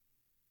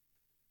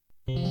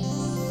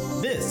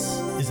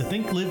This is a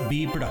Think Live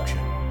Be production.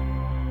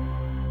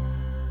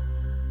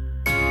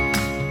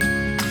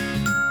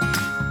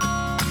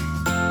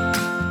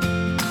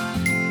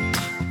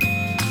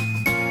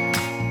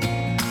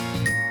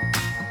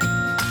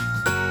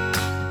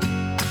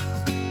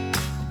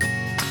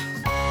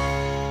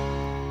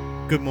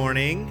 Good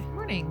morning.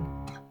 Morning.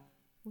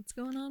 What's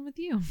going on with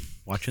you?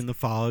 Watching the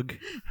fog.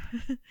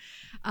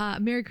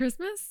 Merry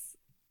Christmas?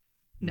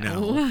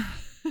 No.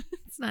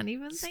 It's not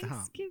even Stop.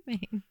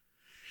 Thanksgiving.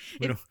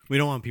 We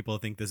don't want people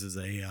to think this is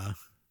a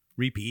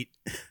repeat.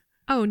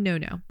 Oh, no.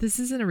 This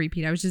isn't a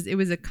repeat. It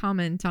was a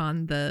comment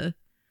on the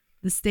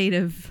state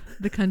of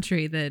the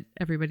country that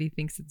everybody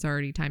thinks it's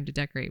already time to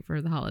decorate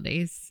for the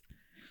holidays.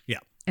 Yeah.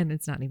 And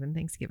it's not even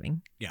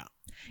Thanksgiving. Yeah.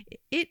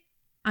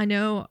 I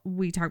know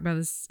we talk about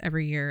this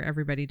every year,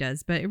 everybody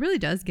does, but it really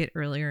does get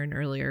earlier and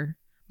earlier.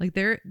 Like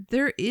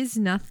there is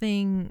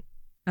nothing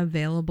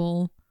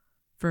available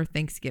for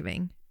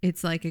Thanksgiving.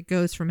 It's like it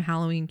goes from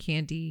Halloween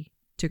candy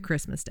to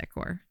Christmas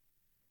decor.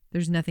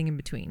 There's nothing in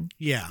between.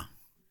 Yeah.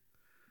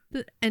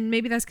 And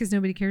maybe that's because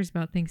nobody cares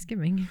about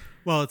Thanksgiving.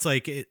 Well, it's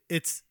like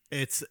it's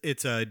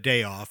a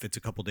day off. It's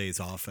a couple days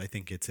off. I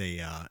think it's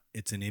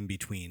an in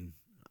between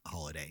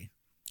holiday.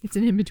 It's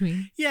an in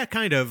between. Yeah,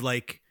 kind of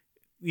like,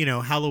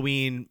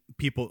 Halloween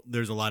people.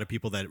 There's a lot of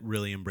people that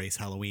really embrace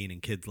Halloween,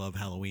 and kids love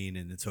Halloween,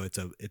 and so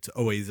it's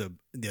always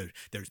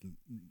there's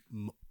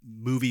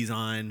movies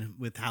on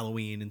with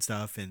Halloween and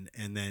stuff,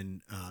 and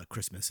then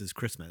Christmas is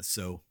Christmas.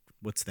 So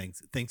what's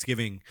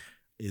Thanksgiving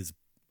is,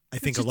 I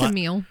think, it's a lot a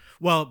meal.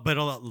 Well, but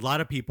a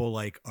lot of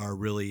people are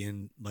really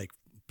in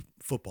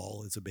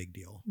football is a big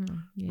deal,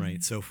 Yeah.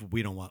 right? So if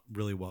we don't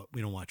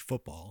watch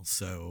football,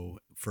 so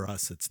for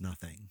us it's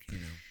nothing,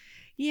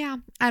 Yeah,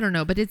 I don't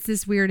know, but it's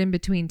this weird in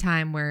between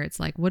time where it's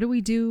like, what do we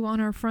do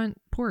on our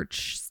front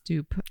porch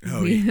stoop?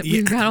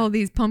 We've got all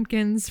these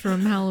pumpkins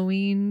from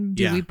Halloween.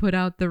 Do we put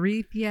out the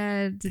wreath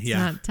yet? It's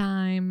not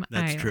time.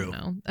 That's I true.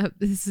 don't know.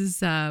 This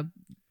is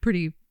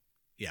pretty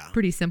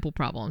simple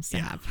problems to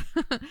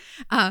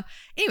have.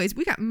 Anyways,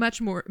 we got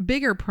much more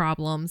bigger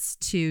problems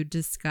to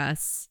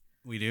discuss.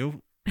 We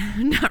do?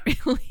 Not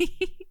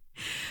really.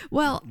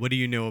 Well, what do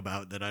you know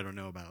about that I don't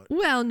know about?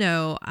 Well,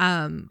 no.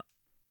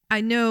 I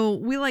know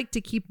we like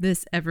to keep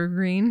this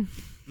evergreen,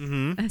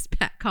 as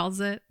Pat calls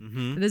it.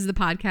 This is the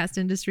podcast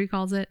industry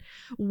calls it,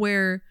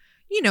 where,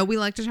 we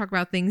like to talk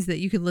about things that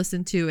you can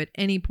listen to at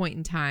any point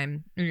in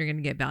time and you're going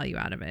to get value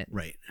out of it.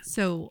 Right.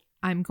 So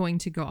I'm going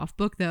to go off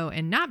book, though,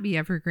 and not be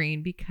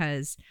evergreen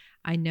because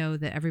I know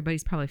that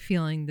everybody's probably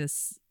feeling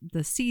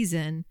the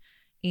season,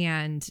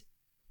 and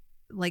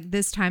like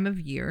this time of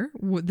year,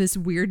 this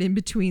weird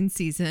in-between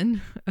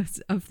season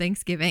of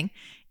Thanksgiving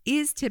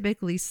is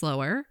typically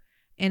slower.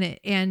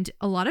 And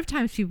a lot of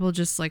times people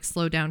just like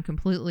slow down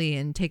completely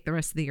and take the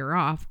rest of the year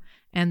off.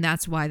 And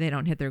that's why they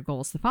don't hit their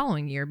goals the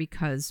following year,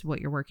 because what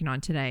you're working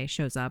on today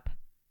shows up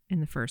in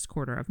the first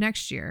quarter of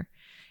next year.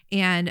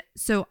 And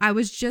so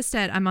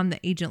I'm on the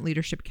Agent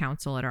Leadership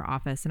Council at our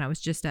office, and I was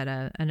just at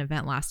an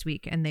event last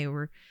week, and they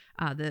were,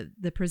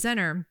 the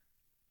presenter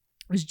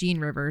was Gene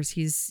Rivers.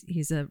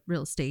 He's a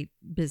real estate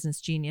business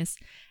genius.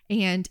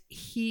 And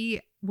he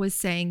was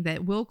saying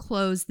that we'll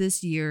close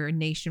this year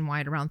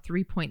nationwide around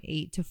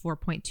 3.8 to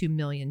 4.2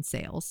 million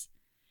sales.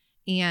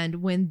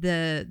 And when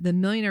the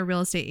Millionaire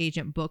Real Estate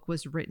Agent book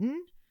was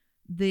written,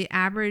 the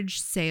average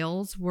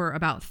sales were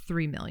about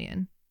 3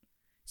 million.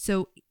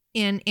 So,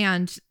 and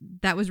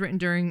that was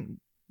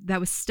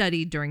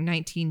studied during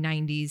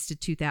 1990s to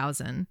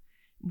 2000,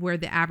 where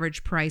the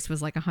average price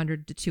was like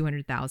 100 to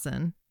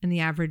 200,000, and the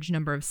average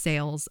number of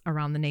sales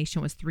around the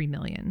nation was 3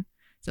 million.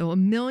 So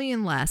 1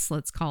 million less,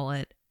 let's call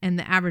it. And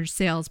the average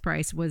sales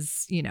price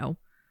was,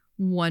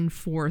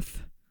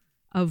 1/4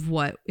 of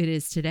what it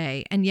is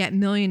today. And yet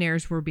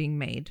millionaires were being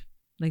made.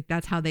 Like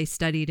that's how they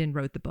studied and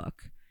wrote the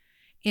book.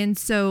 And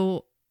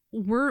so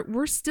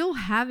we're still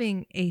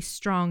having a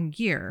strong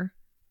year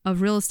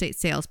of real estate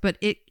sales, but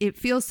it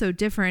feels so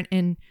different.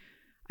 And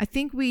I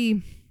think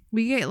we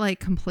get like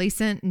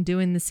complacent in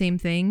doing the same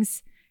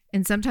things,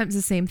 and sometimes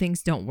the same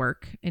things don't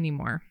work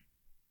anymore.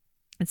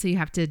 And so you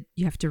have to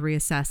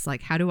reassess,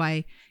 like, how do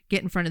I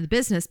get in front of the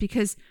business?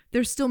 Because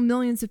there's still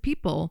millions of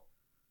people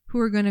who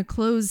are going to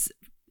close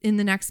in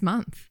the next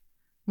month.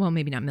 Well,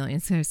 maybe not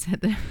millions. I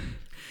said that.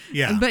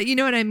 Yeah. But you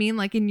know what I mean?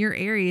 Like in your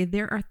area,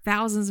 there are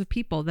thousands of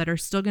people that are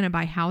still going to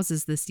buy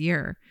houses this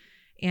year.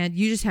 And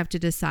you just have to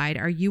decide,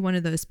 are you one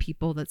of those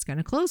people that's going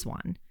to close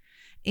one?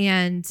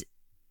 And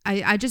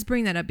I just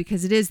bring that up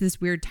because it is this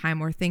weird time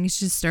where things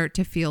just start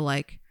to feel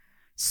like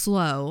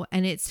slow.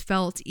 And it's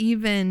felt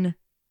even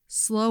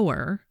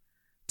slower,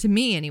 to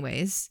me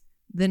anyways,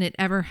 than it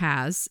ever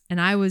has. And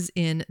I was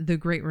in the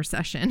Great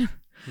Recession.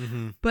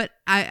 But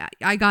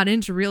I got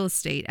into real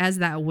estate as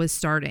that was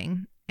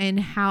starting, and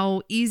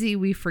how easy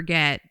we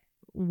forget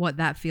what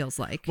that feels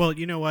like. Well,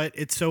 you know what?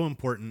 It's so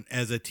important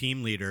as a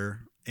team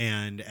leader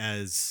and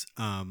as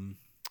an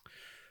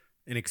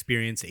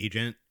experienced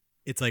agent.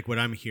 It's like what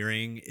I'm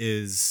hearing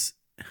is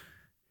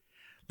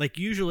like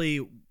usually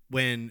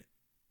when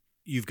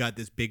you've got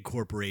this big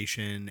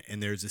corporation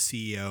and there's a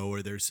CEO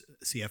or there's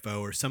a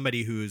CFO or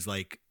somebody who's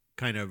like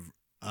kind of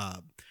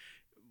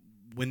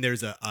when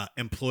there's a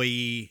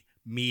employee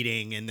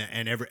meeting and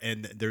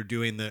they're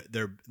doing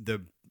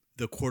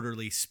the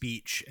quarterly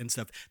speech and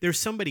stuff, there's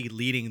somebody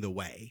leading the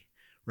way,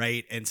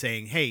 right? And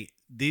saying, hey,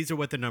 these are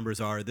what the numbers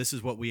are. This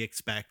is what we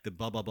expect, the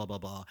blah, blah, blah, blah,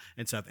 blah,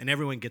 and stuff. And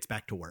everyone gets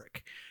back to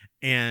work.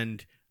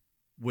 And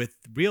with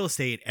real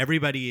estate,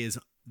 everybody is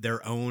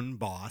their own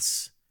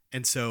boss.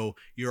 And so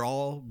you're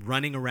all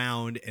running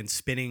around and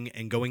spinning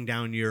and going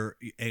down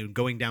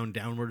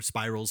downward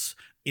spirals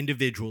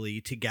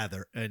individually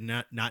together and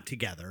not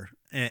together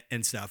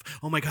and stuff.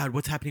 Oh my God,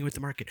 what's happening with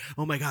the market?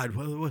 Oh my God,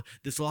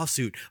 this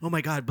lawsuit. Oh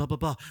my God, blah, blah,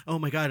 blah. Oh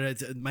my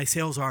God, my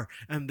sales are,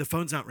 the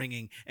phone's not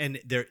ringing. And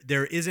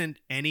there isn't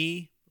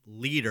any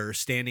leader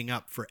standing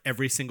up for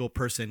every single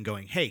person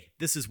going, hey,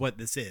 this is what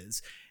this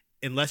is.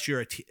 Unless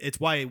you're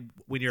it's why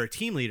when you're a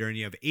team leader and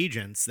you have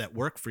agents that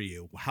work for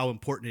you, how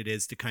important it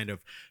is to kind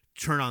of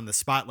turn on the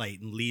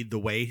spotlight and lead the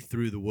way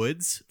through the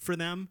woods for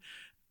them.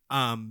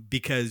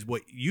 Because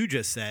what you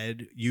just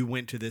said, you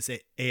went to this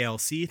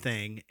ALC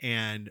thing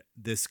and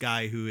this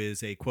guy who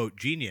is a quote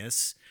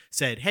genius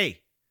said,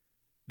 hey,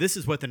 this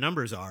is what the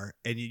numbers are.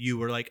 And you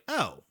were like,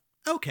 oh,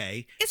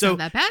 okay. It's not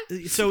that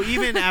bad. So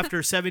even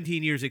after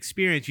 17 years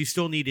experience, you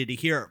still needed to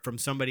hear it from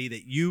somebody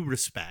that you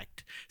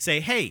respect. Say,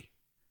 hey,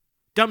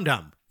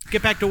 dum-dum,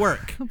 get back to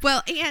work.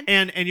 Well,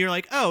 and you're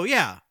like, oh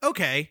yeah,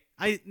 okay.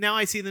 Now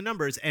I see the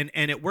numbers and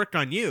it worked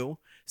on you.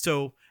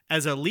 So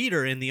as a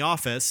leader in the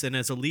office and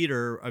as a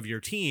leader of your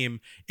team,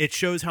 it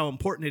shows how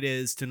important it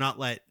is to not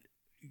let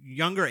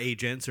younger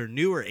agents or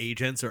newer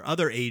agents or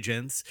other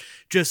agents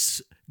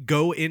just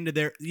go into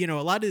their, a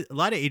lot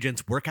of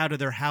agents work out of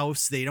their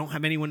house. They don't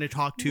have anyone to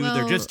talk to. Well,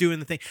 they're just doing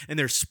the thing and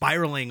they're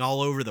spiraling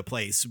all over the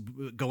place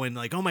going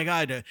like, oh my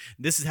God,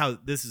 this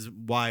is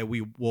why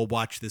we will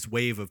watch this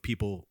wave of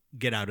people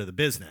get out of the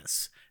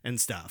business and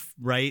stuff.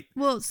 Right.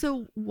 Well,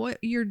 so what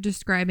you're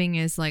describing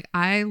is like,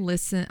 I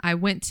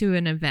went to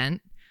an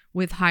event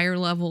with higher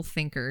level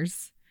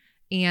thinkers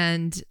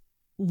and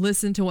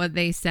listen to what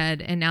they said,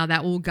 and now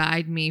that will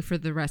guide me for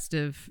the rest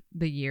of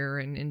the year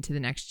and into the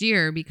next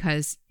year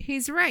because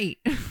he's right.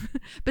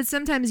 But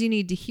sometimes you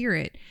need to hear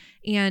it,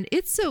 and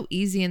it's so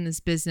easy in this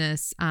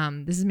business.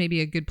 This is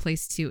maybe a good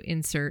place to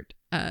insert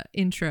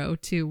intro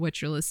to what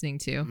you're listening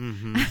to.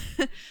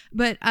 Mm-hmm.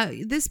 But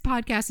this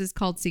podcast is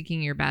called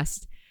Seeking Your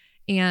Best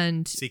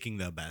and Seeking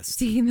the Best.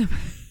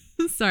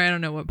 Sorry, I don't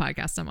know what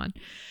podcast I'm on.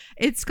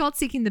 It's called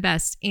Seeking the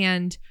Best,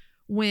 and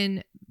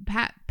when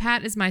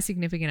Pat is my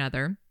significant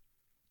other.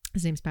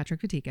 His name's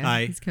Patrick Fatika.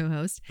 Hi. He's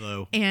co-host.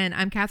 Hello. And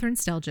I'm Catherine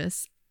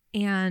Stelgis.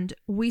 And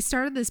we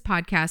started this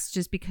podcast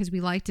just because we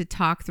like to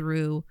talk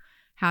through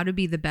how to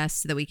be the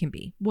best that we can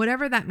be,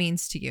 whatever that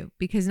means to you,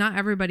 because not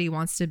everybody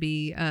wants to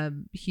be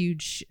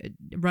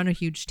run a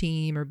huge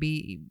team or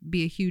be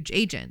a huge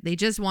agent. They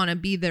just want to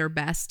be their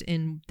best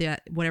in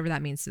that, whatever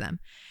that means to them.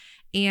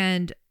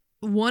 And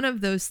one of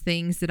those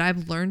things that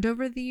I've learned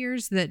over the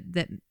years that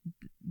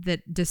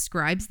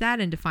describes that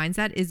and defines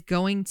that is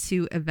going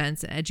to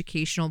events and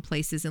educational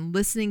places and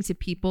listening to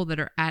people that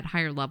are at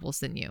higher levels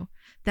than you.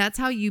 That's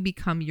how you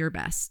become your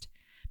best,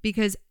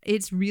 because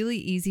it's really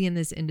easy in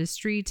this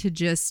industry to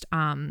just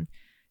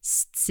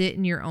sit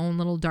in your own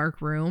little dark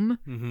room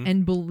mm-hmm.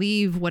 and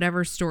believe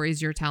whatever stories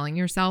you're telling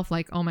yourself,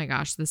 like, oh my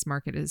gosh, this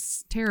market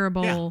is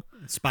terrible.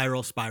 Yeah.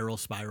 Spiral.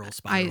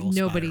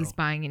 Nobody's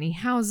buying any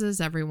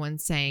houses.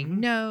 Everyone's saying mm-hmm.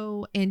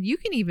 no. And you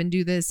can even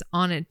do this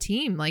on a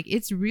team. Like,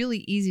 it's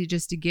really easy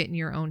just to get in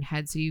your own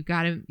head. So you've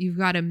got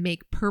to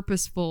make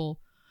purposeful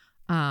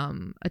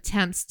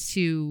attempts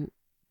to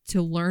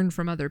learn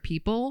from other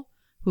people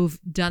who've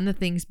done the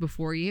things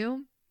before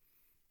you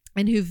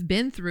and who've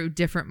been through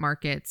different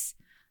markets.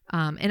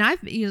 And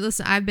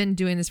I've been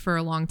doing this for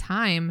a long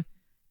time,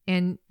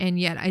 and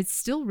yet it's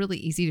still really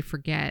easy to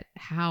forget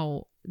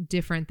how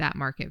different that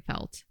market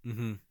felt.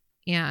 Mm-hmm.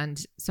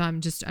 And so I'm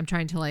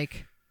trying to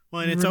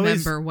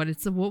remember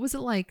what was it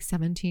like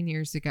 17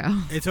 years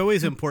ago. It's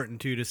always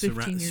important to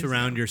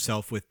surround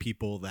yourself with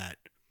people that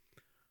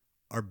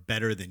are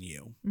better than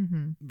you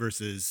mm-hmm.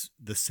 versus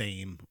the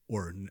same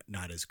or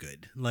not as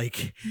good.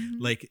 Like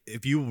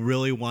if you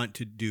really want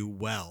to do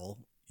well,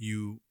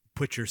 you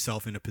put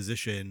yourself in a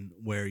position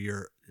where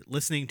you're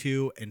listening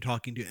to and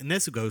talking to, and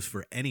this goes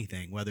for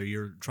anything, whether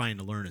you're trying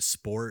to learn a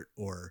sport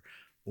or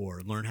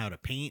learn how to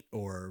paint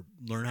or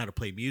learn how to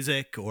play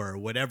music or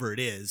whatever it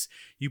is,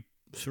 you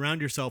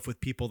surround yourself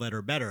with people that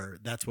are better.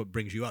 That's what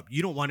brings you up.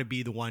 You don't want to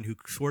be the one who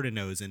sort of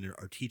knows and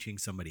are teaching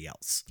somebody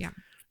else. Yeah.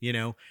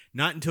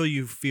 Not until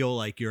you feel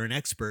like you're an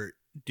expert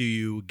do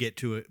you get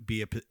to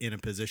be in a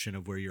position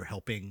of where you're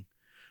helping,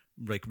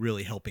 like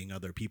really helping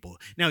other people.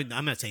 Now,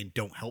 I'm not saying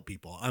don't help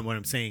people. What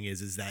I'm saying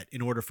is that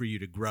in order for you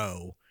to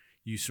grow,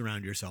 you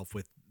surround yourself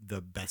with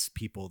the best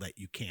people that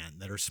you can,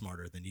 that are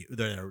smarter than you,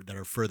 that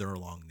are further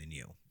along than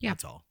you. Yeah.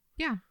 That's all.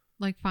 Yeah.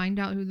 Like, find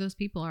out who those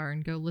people are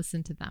and go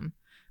listen to them,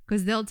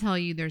 because they'll tell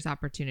you there's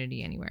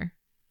opportunity anywhere.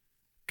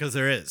 Because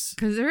there is.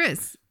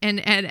 And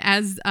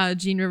as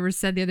Gene Rivers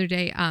said the other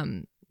day,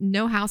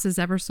 no house has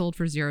ever sold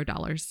for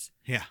 $0.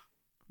 Yeah.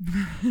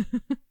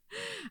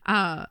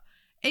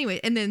 Anyway,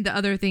 and then the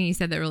other thing he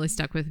said that really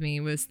stuck with me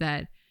was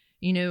that,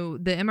 you know,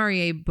 the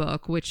MREA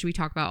book, which we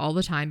talk about all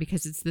the time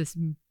because it's this,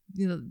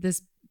 you know,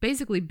 this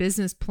basically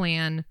business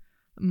plan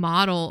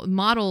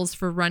models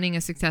for running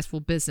a successful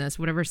business,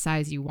 whatever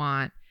size you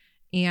want.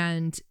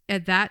 And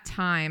at that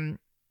time,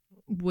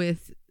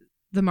 with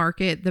the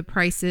market, the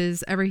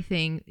prices,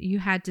 everything, you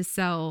had to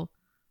sell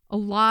a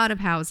lot of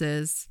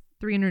houses,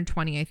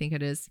 320, I think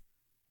it is,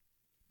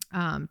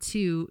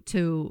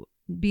 to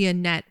be a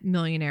net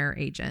millionaire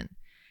agent.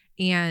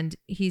 And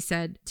he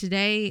said,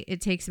 today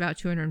it takes about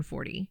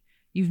 240.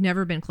 You've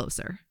never been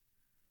closer.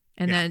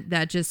 And then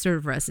that just sort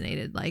of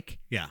resonated. Like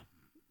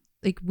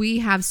we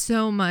have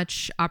so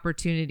much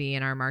opportunity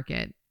in our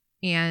market.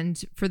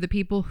 And for the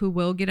people who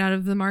will get out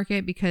of the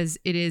market, because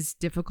it is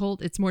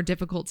difficult, it's more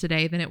difficult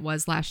today than it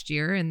was last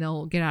year, and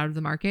they'll get out of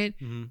the market.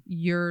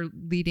 You're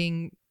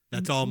leading.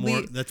 That's all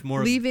more. That's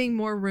more leaving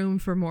more room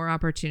for more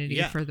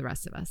opportunity for the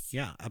rest of us.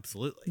 Yeah,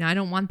 absolutely. Now, I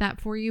don't want that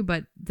for you,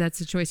 but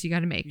that's a choice you got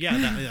to make.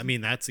 Yeah, I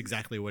mean, that's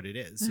exactly what it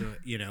is. So,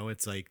 you know,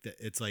 it's like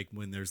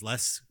when there's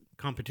less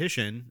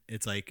competition,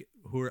 it's like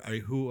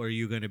who are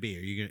you going to be?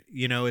 Are you going to,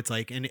 you know? It's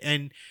like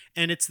and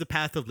it's the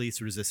path of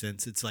least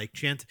resistance. It's like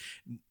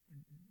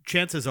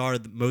chances are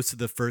most of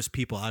the first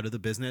people out of the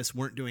business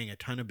weren't doing a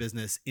ton of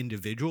business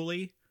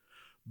individually,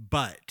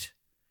 but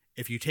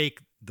if you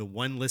take the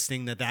one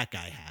listing that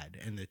guy had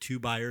and the 2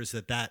 buyers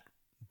that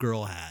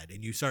girl had,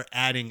 and you start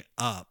adding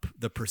up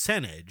the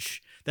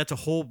percentage, that's a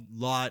whole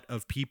lot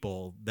of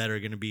people that are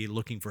going to be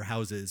looking for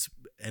houses,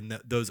 and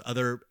those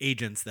other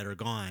agents that are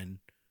gone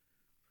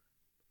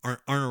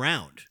aren't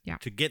around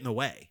to get in the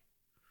way.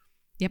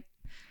 Yep.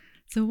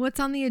 So what's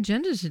on the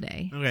agenda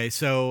today? Okay,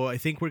 so I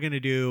think we're going to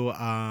do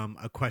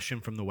a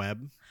question from the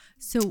web.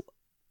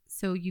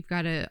 So you've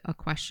got a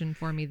question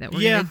for me that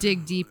we're going to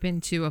dig deep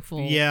into a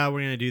full. Yeah, we're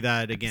going to do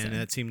that again. episode.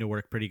 That seemed to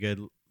work pretty good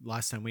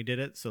last time we did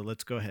it. So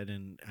let's go ahead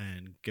and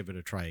give it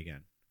a try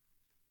again.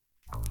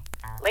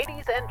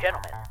 Ladies and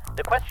gentlemen,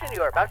 the question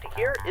you are about to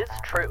hear is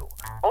true.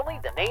 Only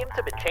the names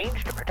have been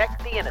changed to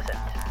protect the innocent.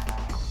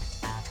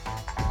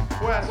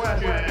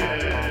 Questions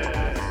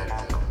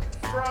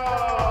from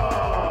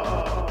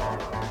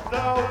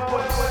the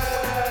web.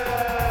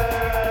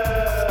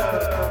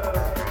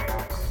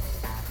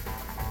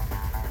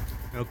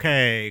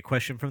 Okay,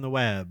 question from the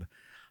web.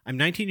 I'm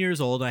 19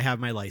 years old. I have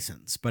my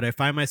license, but I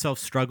find myself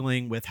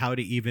struggling with how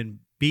to even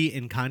be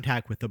in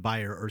contact with the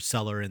buyer or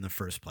seller in the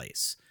first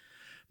place.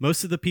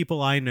 Most of the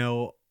people I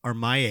know are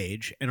my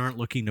age and aren't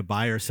looking to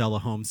buy or sell a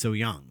home so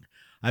young.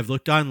 I've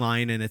looked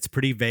online and it's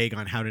pretty vague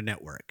on how to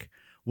network.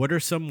 What are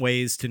some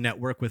ways to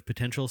network with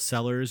potential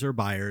sellers or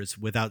buyers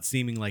without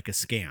seeming like a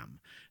scam,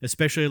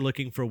 especially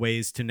looking for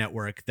ways to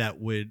network that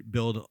would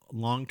build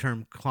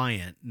long-term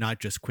client, not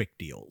just quick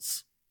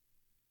deals?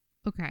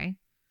 Okay.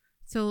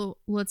 So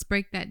let's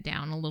break that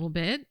down a little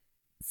bit.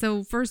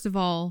 So first of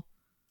all,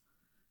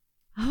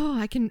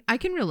 I can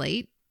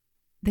relate.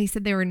 They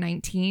said they were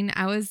 19.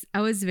 I was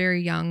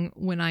very young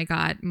when I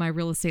got my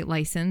real estate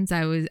license.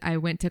 I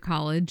went to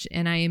college,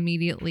 and I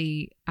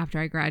immediately after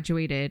I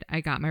graduated,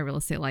 I got my real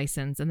estate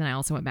license, and then I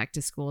also went back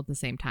to school at the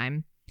same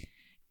time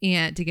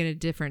and to get a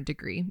different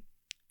degree.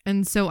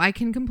 And so I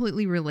can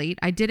completely relate.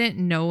 I didn't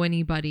know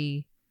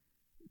anybody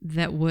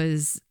that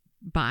was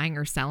buying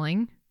or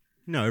selling.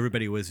 No,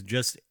 everybody was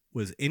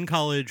in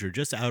college or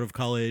just out of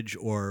college,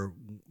 or,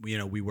 you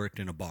know, we worked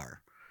in a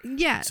bar.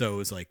 Yeah. So it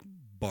was like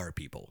bar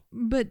people.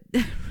 But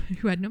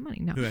who had no money.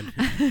 No.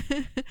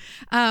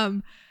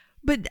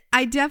 But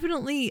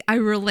I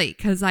relate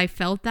because I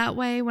felt that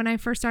way when I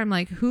first started. I'm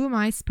like, who am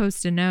I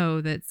supposed to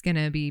know that's going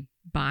to be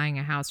buying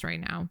a house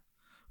right now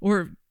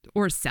or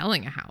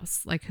selling a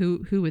house? Like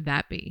who would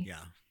that be?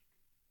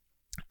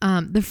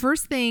 Yeah. The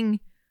first thing,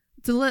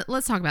 so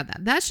let's talk about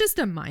that. That's just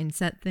a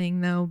mindset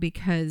thing though,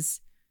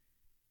 because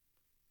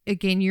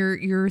again,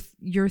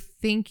 you're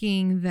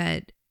thinking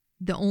that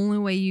the only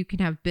way you can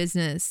have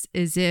business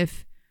is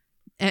if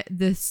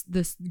this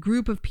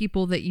group of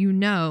people that you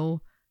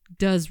know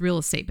does real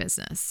estate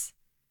business.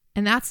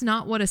 And that's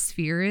not what a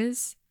sphere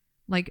is.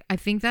 Like, I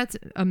think that's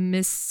a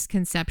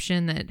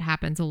misconception that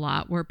happens a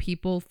lot where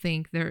people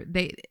think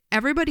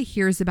everybody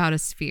hears about a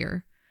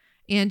sphere.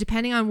 And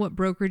depending on what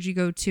brokerage you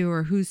go to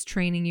or who's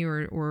training you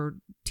or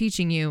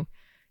teaching you,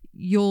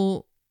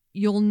 you'll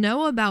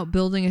know about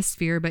building a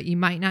sphere, but you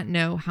might not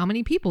know how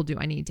many people do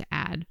I need to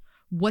add?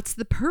 What's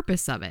the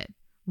purpose of it?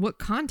 What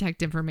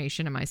contact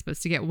information am I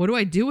supposed to get? What do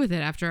I do with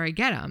it after I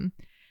get them?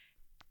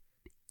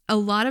 A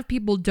lot of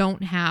people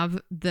don't have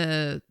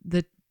the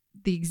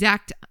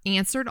exact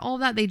answer to all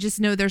that. They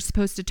just know they're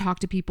supposed to talk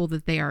to people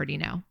that they already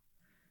know,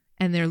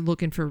 and they're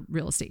looking for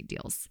real estate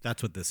deals.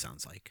 That's what this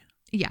sounds like.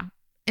 Yeah.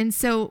 And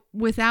so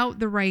without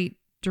the right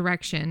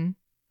direction,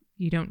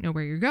 you don't know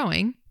where you're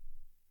going.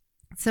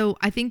 So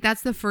I think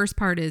that's the first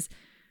part, is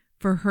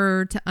for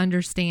her to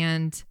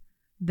understand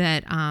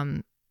that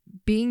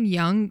being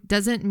young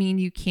doesn't mean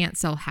you can't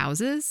sell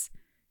houses.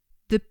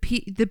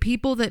 the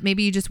people that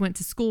maybe you just went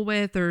to school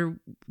with or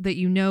that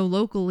you know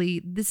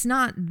locally, it's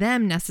not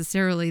them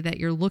necessarily that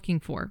you're looking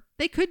for.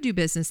 They could do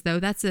business though.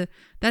 That's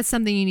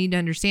something you need to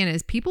understand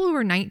is people who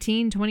are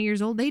 19, 20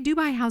 years old, they do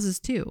buy houses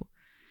too.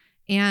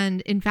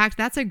 And in fact,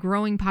 that's a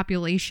growing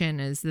population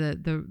is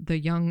the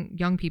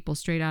young people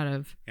straight out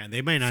of Yeah,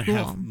 they might not school.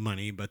 have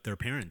money, but their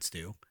parents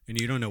do. And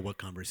you don't know what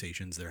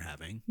conversations they're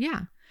having.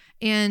 Yeah.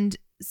 And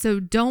so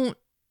don't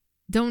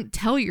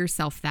tell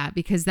yourself that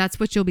because that's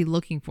what you'll be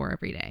looking for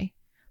every day.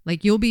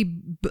 Like you'll be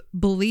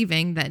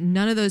believing that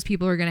none of those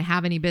people are going to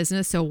have any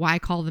business, so why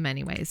call them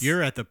anyways?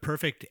 You're at the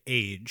perfect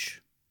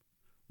age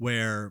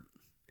where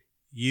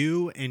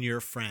you and your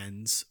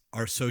friends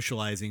are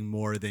socializing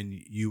more than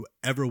you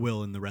ever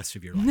will in the rest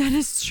of your life. That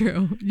is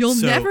true. You'll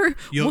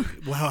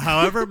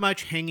however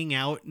much hanging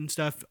out and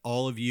stuff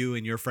all of you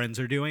and your friends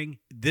are doing,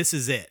 this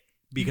is it.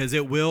 Because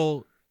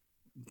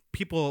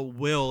people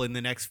will in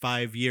the next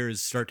 5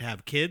 years start to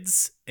have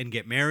kids and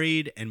get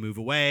married and move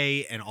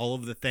away and all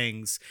of the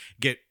things,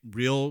 get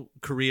real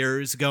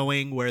careers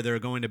going where they're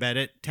going to bed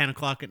at 10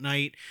 o'clock at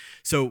night.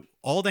 So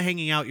all the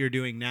hanging out you're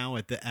doing now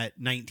at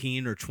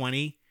 19 or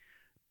 20,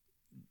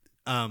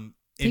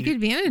 take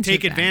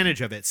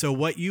advantage of it. So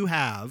what you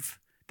have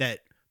that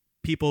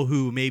people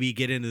who maybe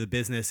get into the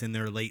business in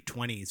their late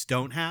 20s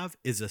don't have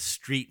is a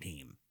street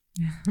team.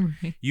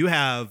 Right. You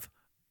have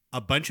a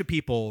bunch of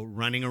people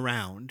running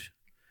around.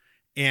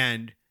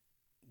 And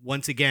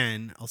once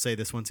again, I'll say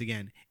this once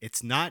again,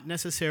 it's not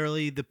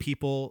necessarily the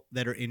people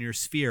that are in your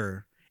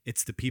sphere.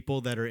 It's the people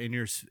that are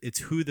it's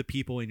who the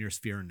people in your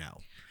sphere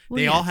know. Well,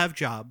 they yes. all have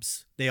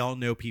jobs. They all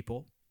know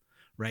people,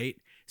 right?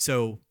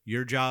 So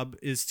your job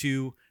is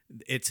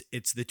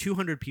it's the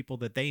 200 people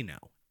that they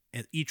know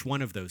and each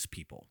one of those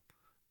people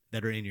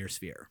that are in your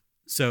sphere.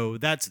 So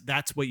that's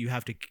what you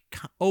have to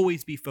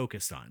always be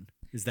focused on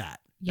is that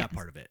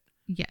part of it.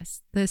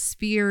 Yes. The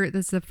sphere,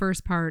 that's the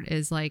first part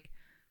is like,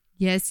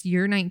 yes,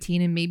 you're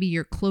 19 and maybe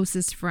your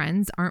closest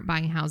friends aren't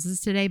buying houses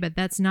today, but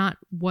that's not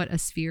what a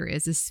sphere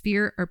is. A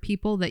sphere are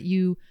people that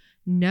you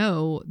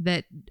know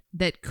that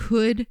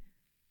could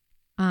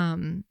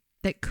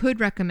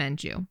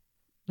recommend you.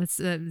 That's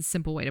a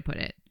simple way to put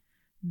it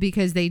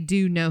because they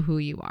do know who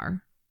you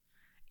are.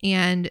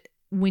 And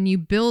when you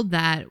build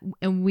that,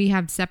 and we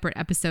have separate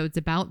episodes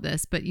about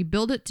this, but you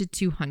build it to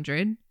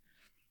 200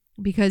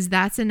 because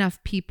that's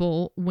enough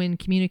people when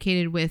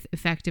communicated with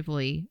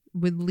effectively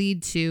would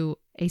lead to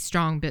a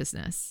strong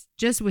business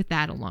just with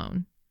that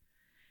alone.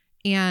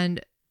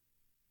 And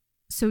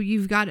so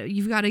you've got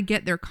to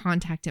get their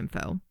contact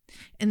info,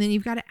 and then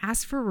you've got to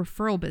ask for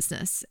referral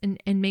business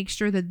and make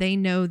sure that they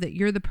know that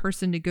you're the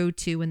person to go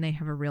to when they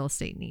have a real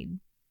estate need.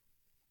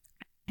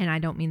 And I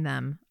don't mean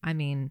them. I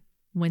mean,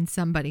 when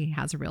somebody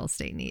has a real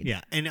estate need.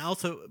 Yeah. And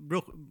also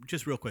real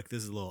quick,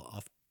 this is a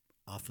little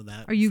off of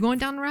that. Are you going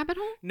down a rabbit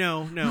hole?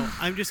 No.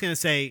 I'm just going to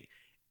say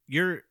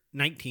you're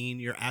 19,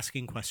 you're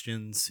asking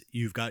questions,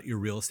 you've got your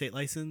real estate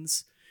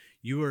license.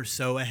 You are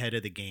so ahead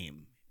of the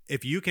game.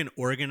 If you can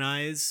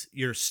organize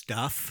your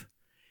stuff,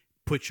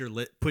 put your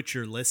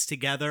list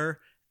together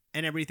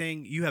and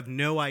everything, you have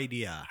no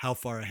idea how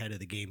far ahead of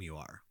the game you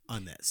are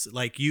on this.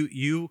 Like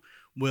you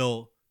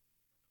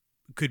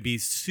could be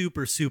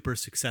super, super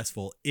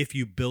successful if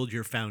you build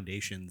your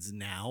foundations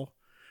now.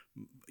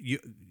 You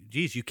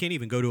can't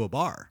even go to a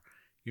bar.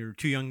 You're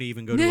too young to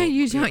even go to a bar.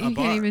 You can't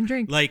even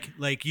drink.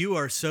 Like you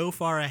are so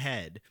far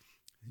ahead.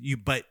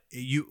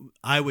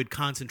 I would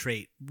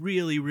concentrate,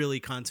 really, really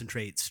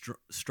concentrate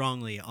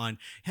strongly on,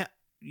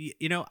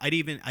 I'd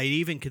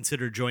even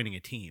consider joining a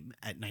team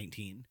at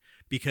 19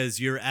 because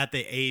you're at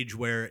the age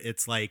where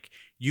it's like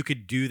you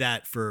could do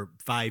that for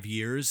 5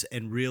 years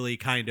and really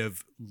kind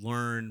of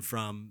learn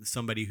from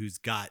somebody who's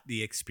got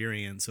the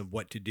experience of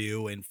what to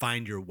do and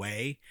find your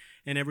way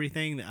and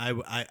everything.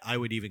 I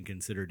would even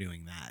consider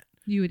doing that.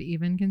 You would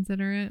even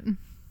consider it?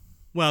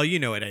 Well, you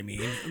know what I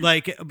mean.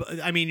 Like,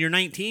 I mean, you're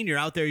 19, you're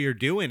out there, you're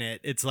doing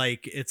it. It's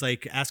like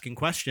asking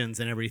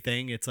questions and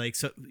everything. It's like,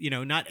 so,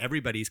 not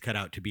everybody's cut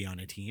out to be on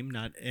a team,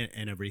 not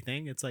and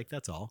everything. It's like,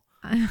 that's all.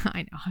 I know.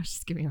 I was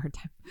just giving you a hard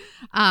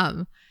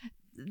time.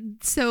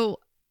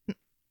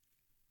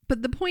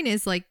 But the point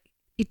is, like,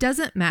 it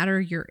doesn't matter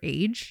your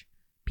age.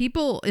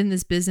 People in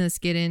this business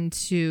get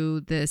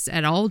into this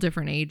at all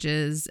different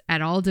ages,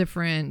 at all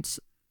different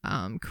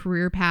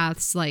career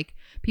paths. Like,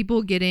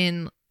 people get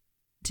in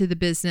to the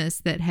business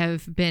that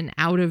have been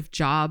out of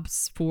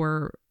jobs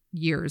for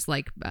years,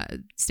 like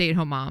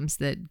stay-at-home moms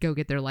that go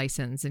get their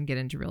license and get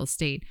into real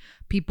estate,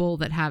 people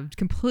that have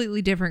completely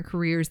different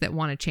careers that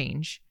want to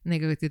change and they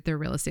go get their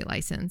real estate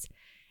license.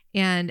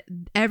 And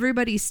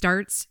everybody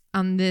starts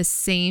on this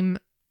same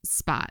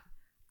spot.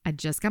 I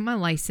just got my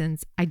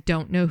license. I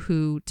don't know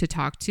who to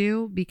talk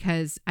to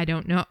because I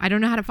don't know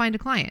how to find a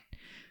client.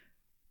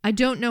 I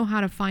don't know how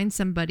to find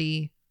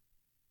somebody.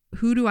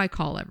 Who do I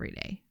call every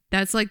day?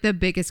 That's like the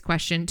biggest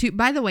question too.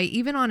 By the way,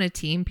 even on a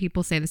team,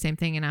 people say the same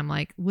thing. And I'm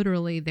like,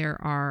 literally there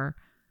are,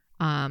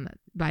 I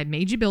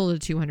made you build a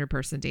 200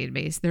 person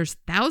database. There's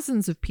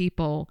thousands of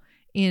people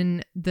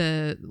in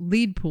the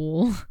lead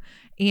pool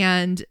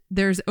and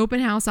there's open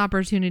house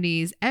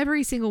opportunities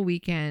every single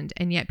weekend,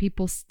 and yet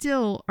people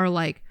still are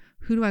like,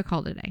 who do I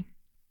call today?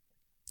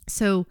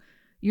 So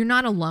you're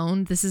not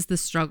alone. This is the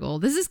struggle.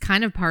 This is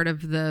kind of part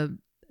of the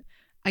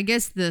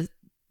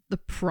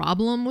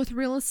problem with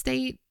real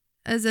estate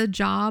as a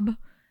job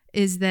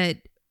is that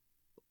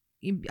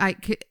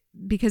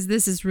because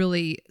this is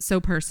really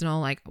so personal.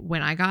 Like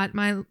when I got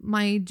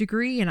my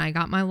degree and I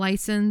got my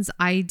license,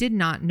 I did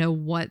not know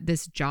what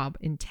this job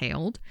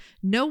entailed.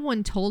 No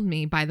one told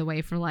me, by the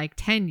way, for like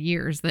 10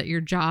 years that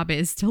your job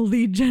is to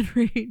lead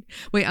generate.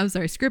 Wait, I'm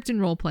sorry. Script and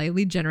role play,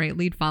 lead generate,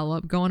 lead follow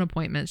up, go on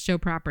appointments, show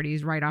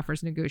properties, write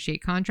offers,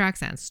 negotiate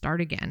contracts, and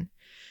start again.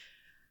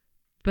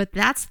 But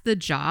that's the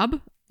job.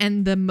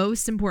 And the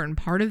most important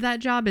part of that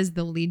job is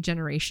the lead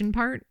generation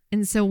part.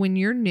 And so when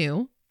you're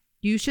new,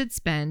 you should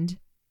spend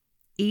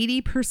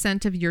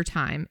 80% of your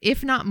time,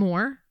 if not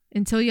more,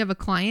 until you have a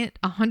client,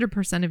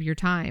 100% of your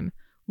time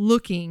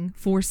looking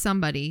for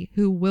somebody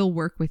who will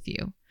work with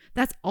you.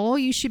 That's all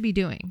you should be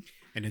doing.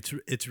 And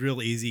it's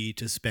real easy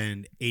to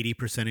spend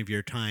 80% of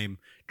your time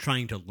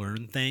trying to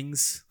learn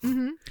things.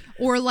 Mm-hmm.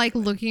 Or like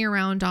looking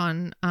around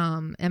on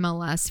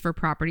MLS for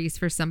properties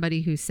for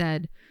somebody who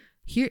said,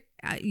 here,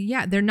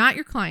 they're not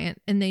your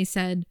client. And they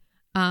said,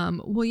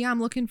 well, yeah,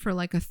 I'm looking for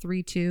like a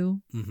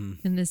 3-2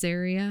 in this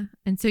area.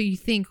 And so you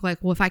think like,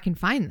 well, if I can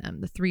find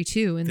them, the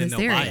 3-2 in this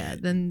area,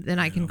 then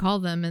I can call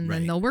them and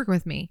then they'll work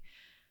with me.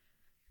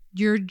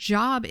 Your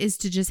job is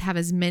to just have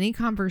as many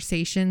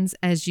conversations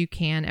as you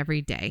can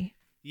every day.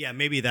 Yeah,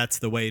 maybe that's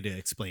the way to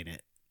explain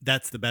it.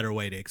 That's the better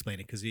way to explain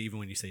it. Because even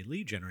when you say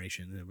lead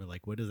generation, we're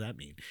like, what does that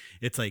mean?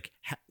 It's like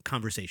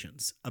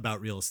conversations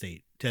about real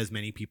estate to as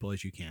many people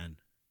as you can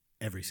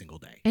every single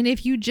day. And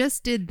if you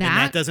just did that, and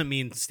that doesn't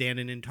mean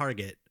standing in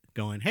Target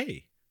going,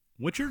 hey,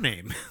 what's your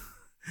name?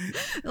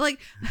 Like,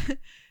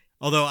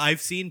 although I've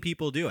seen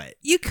people do it.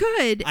 You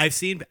could.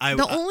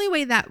 The only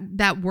way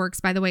that works,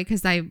 by the way,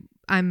 because I've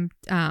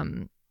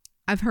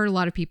heard a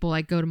lot of people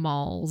like go to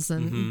malls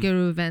and go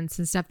to events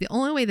and stuff. The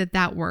only way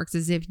that works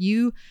is if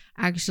you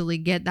actually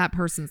get that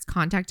person's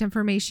contact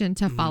information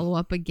to follow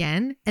up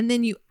again, and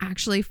then you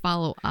actually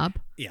follow up.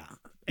 Yeah.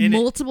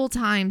 Multiple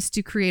times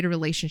to create a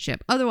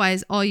relationship.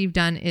 Otherwise, all you've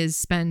done is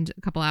spend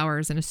a couple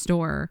hours in a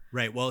store.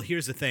 Right. Well,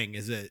 here's the thing: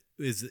 is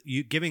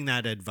you giving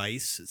that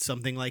advice,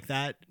 something like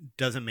that,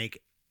 doesn't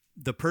make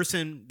the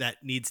person that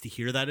needs to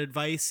hear that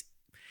advice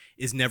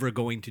is never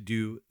going to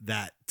do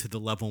that to the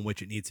level in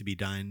which it needs to be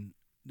done.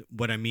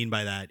 What I mean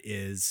by that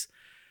is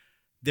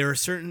there are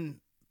certain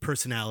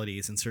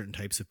personalities and certain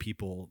types of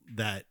people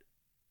that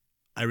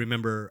I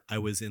remember. I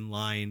was in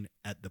line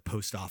at the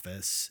post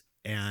office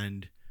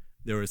and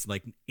there was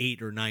like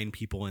 8 or 9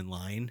 people in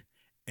line,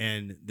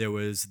 and there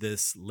was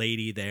this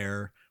lady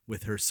there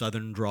with her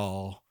southern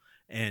drawl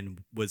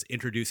and was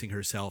introducing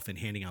herself and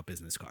handing out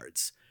business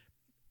cards,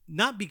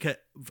 not because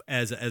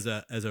as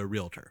a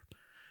realtor,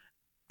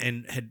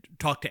 and had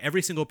talked to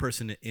every single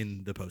person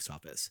in the post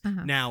office.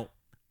 Now,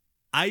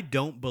 I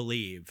don't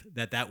believe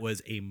that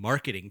was a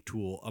marketing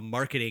tool, a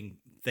marketing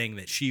thing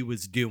that she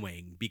was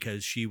doing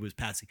because she was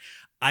passing.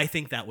 I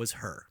think that was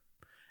her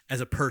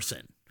as a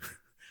person.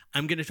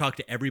 I'm going to talk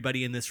to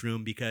everybody in this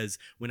room because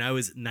when I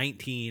was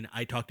 19,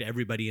 I talked to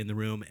everybody in the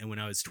room. And when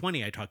I was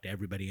 20, I talked to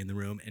everybody in the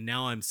room. And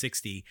now I'm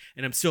 60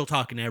 and I'm still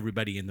talking to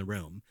everybody in the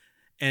room.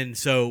 And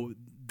so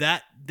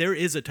that there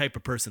is a type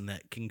of person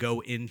that can go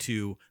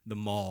into the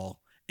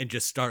mall and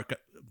just strike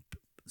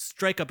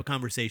up a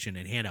conversation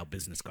and hand out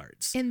business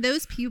cards. And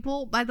those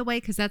people, by the way,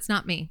 because that's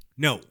not me.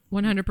 No.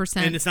 100%.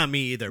 And it's not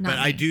me either. But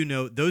I do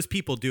know those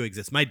people do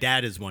exist. My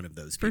dad is one of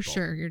those people. For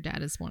sure. Your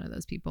dad is one of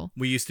those people.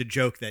 We used to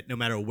joke that no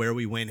matter where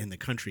we went in the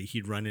country,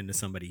 he'd run into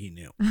somebody he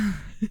knew.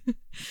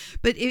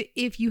 But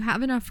if you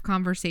have enough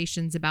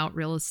conversations about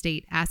real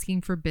estate,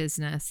 asking for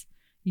business,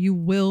 you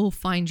will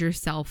find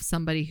yourself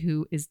somebody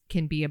who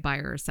can be a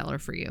buyer or seller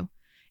for you.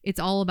 It's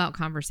all about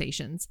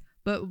conversations.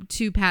 But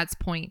to Pat's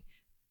point,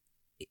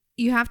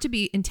 you have to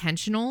be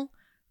intentional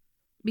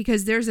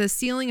because there's a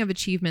ceiling of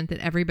achievement that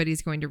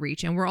everybody's going to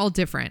reach, and we're all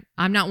different.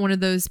 I'm not one of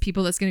those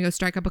people that's going to go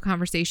strike up a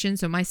conversation.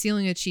 So my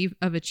ceiling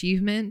of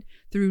achievement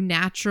through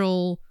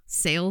natural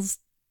sales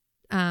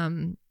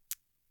abilities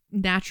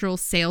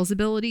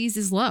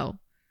is low.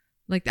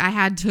 Like I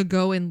had to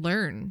go and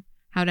learn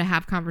how to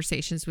have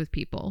conversations with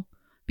people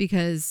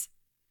because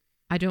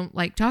I don't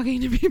like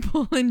talking to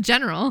people in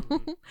general.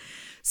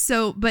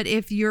 So, but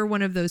if you're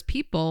one of those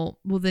people,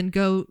 well, then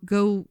go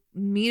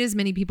meet as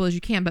many people as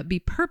you can, but be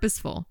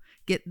purposeful.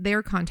 Get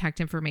their contact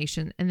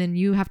information, and then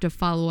you have to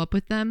follow up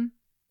with them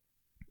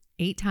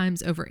 8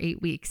 times over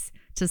 8 weeks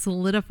to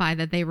solidify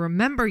that they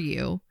remember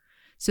you,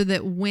 so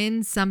that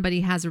when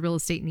somebody has a real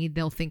estate need,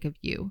 they'll think of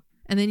you.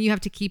 And then you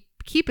have to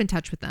keep in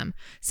touch with them.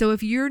 So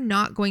if you're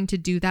not going to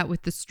do that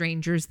with the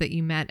strangers that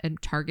you met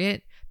at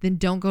Target, then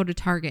don't go to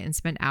Target and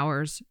spend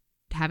hours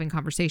having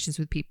conversations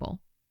with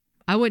people.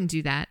 I wouldn't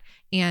do that.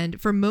 And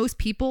for most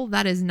people,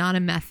 that is not a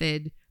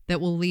method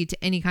that will lead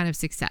to any kind of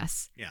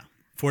success. Yeah.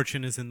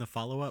 Fortune is in the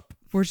follow-up.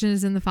 Fortune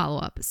is in the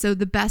follow-up. So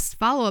the best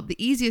follow-up, the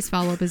easiest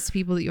follow-up is to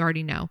people that you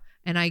already know.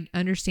 And I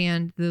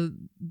understand the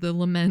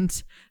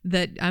lament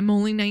that I'm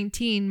only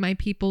 19. My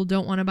people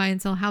don't want to buy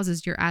and sell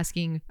houses. You're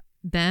asking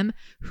them,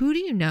 who do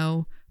you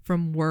know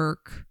from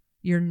work,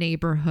 your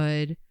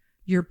neighborhood,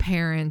 your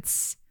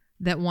parents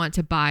that want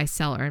to buy,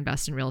 sell, or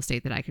invest in real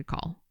estate that I could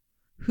call?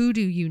 Who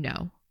do you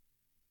know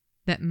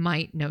that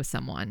might know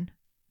someone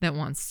that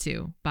wants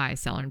to buy,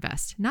 sell, or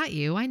invest? Not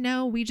you. I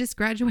know we just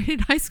graduated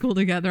high school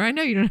together. I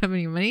know you don't have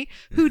any money.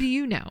 Who do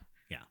you know?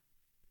 Yeah.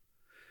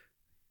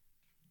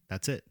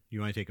 That's it. You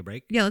want to take a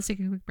break? Yeah, let's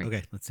take a quick break.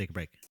 Okay, let's take a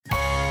break.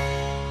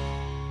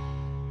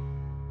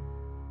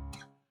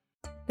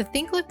 The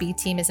Think Live Be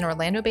team is an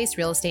Orlando-based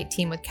real estate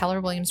team with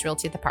Keller Williams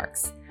Realty at the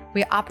Parks.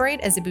 We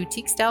operate as a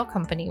boutique-style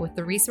company with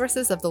the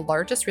resources of the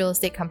largest real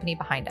estate company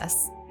behind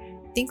us.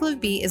 Think Live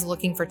Be is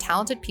looking for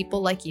talented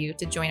people like you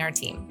to join our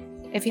team.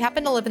 If you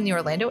happen to live in the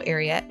Orlando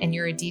area and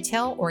you're a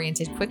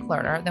detail-oriented quick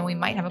learner, then we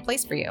might have a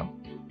place for you.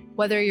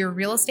 Whether you're a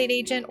real estate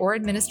agent or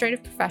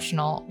administrative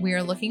professional, we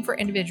are looking for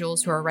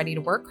individuals who are ready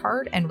to work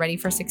hard and ready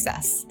for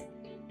success.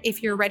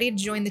 If you're ready to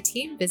join the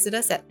team, visit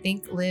us at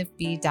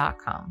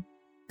thinklivebe.com.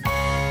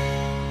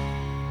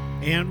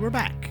 And we're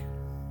back.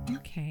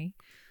 Okay.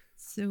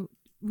 So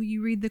will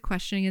you read the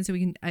question again so we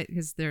can,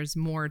 because there's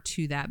more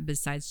to that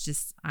besides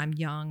just I'm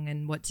young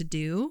and what to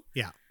do?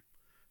 Yeah.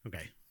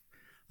 Okay.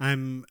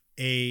 I'm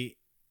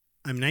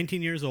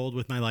 19 years old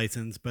with my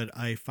license, but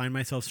I find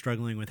myself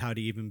struggling with how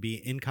to even be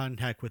in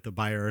contact with the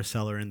buyer or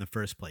seller in the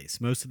first place.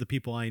 Most of the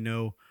people I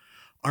know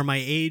are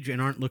my age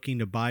and aren't looking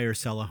to buy or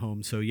sell a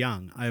home so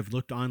young. I've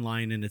looked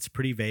online and it's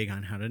pretty vague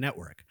on how to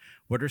network.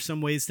 What are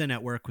some ways to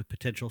network with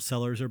potential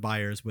sellers or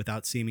buyers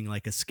without seeming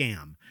like a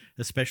scam,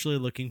 especially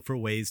looking for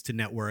ways to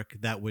network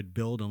that would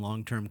build a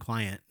long-term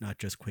client, not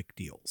just quick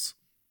deals?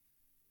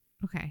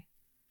 Okay.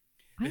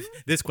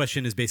 This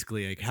question is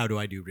basically like, how do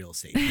I do real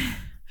estate?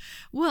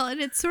 Well,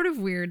 and it's sort of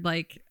weird,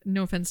 like,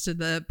 no offense to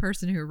the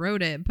person who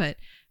wrote it, but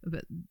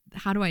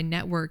how do I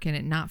network and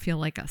it not feel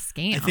like a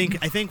scam?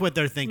 I think what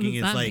they're thinking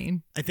is like,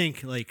 mean? I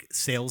think like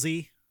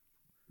salesy.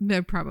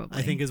 No, probably.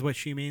 I think is what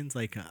she means.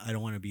 Like, I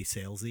don't want to be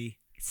salesy.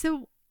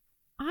 So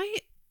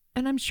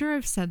and I'm sure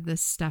I've said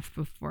this stuff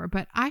before,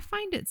 but I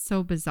find it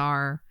so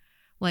bizarre.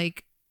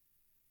 Like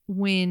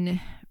when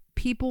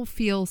people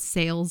feel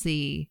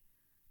salesy,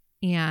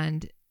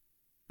 and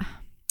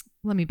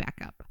let me back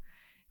up.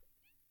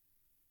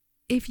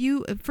 If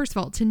you, first of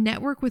all, to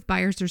network with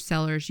buyers or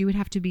sellers, you would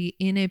have to be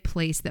in a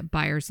place that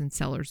buyers and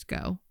sellers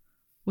go.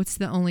 What's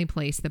the only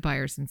place that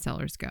buyers and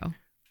sellers go?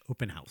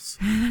 Open house.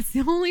 That's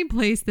the only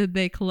place that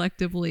they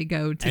collectively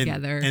go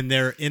together. And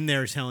they're in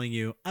there telling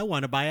you, I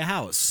want to buy a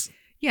house.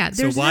 Yeah,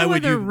 there's so why no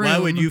would other you room. why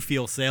would you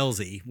feel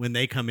salesy when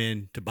they come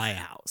in to buy a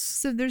house?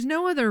 So there's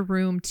no other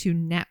room to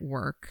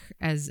network,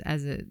 as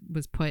it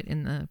was put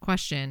in the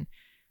question,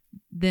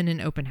 than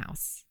an open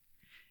house.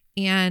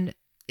 And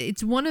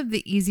it's one of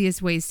the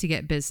easiest ways to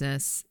get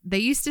business. They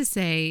used to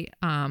say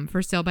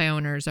for sale by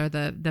owners are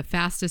the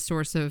fastest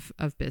source of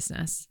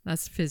business.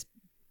 That's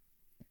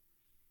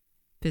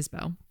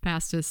FSBO,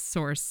 fastest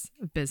source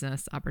of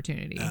business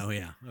opportunity. Oh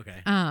yeah,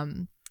 okay.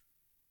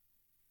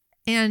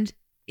 And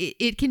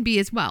it can be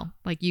as well.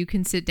 Like you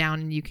can sit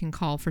down and you can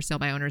call for sale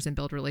by owners and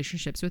build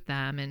relationships with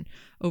them. And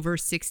over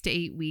 6 to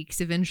 8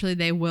 weeks, eventually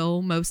they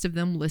will, most of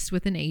them, list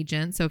with an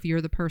agent. So if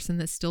you're the person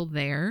that's still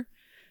there,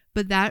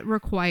 but that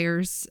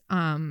requires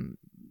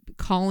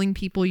calling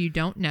people you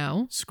don't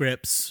know,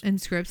 Scripts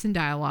and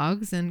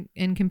dialogues, and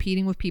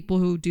competing with people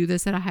who do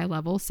this at a high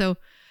level. So,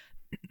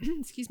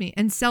 excuse me.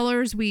 And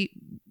sellers,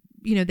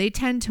 they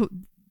tend to,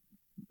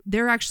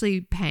 they're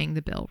actually paying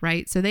the bill,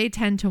 right? So they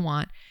tend to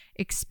want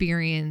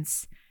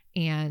experience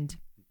and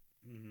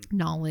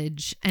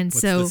knowledge. And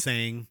What's so the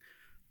saying?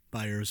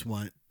 Buyers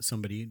want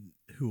somebody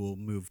who will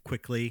move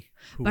quickly.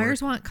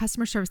 Buyers want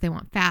customer service. They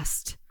want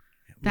fast.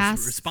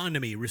 Respond to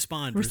me.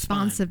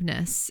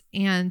 Responsiveness.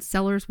 And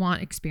sellers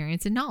want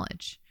experience and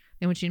knowledge.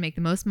 They want you to make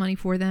the most money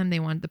for them. They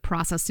want the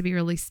process to be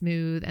really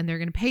smooth, and they're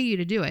going to pay you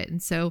to do it.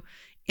 And so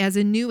as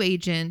a new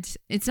agent,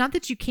 it's not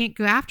that you can't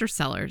go after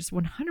sellers.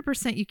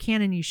 100% you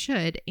can and you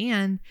should.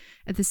 And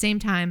at the same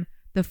time,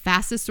 the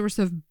fastest source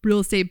of real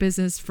estate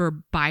business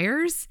for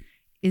buyers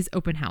is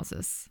open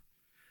houses.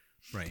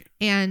 Right.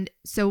 And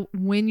so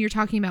when you're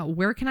talking about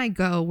where can I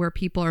go where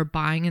people are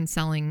buying and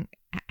selling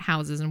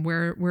houses, and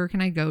where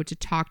can I go to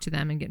talk to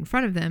them and get in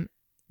front of them,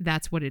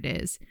 that's what it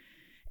is.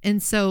 And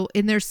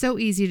they're so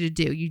easy to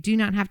do. You do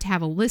not have to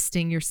have a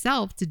listing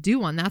yourself to do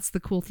one. That's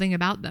the cool thing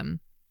about them.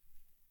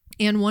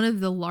 And one of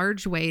the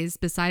large ways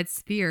besides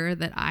Sphere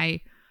that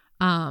I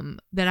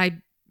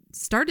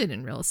started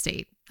in real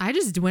estate, I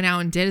just went out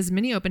and did as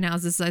many open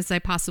houses as I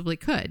possibly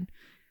could.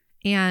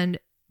 And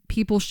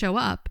people show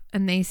up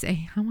and they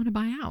say, I want to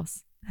buy a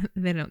house.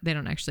 They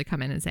don't actually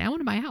come in and say, I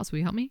want to buy a house. Will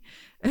you help me?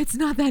 It's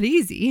not that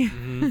easy,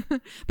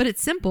 but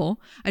it's simple.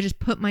 I just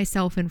put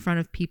myself in front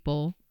of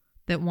people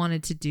that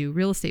wanted to do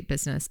real estate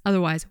business.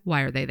 Otherwise,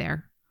 why are they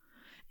there?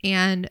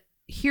 And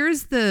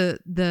here's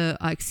the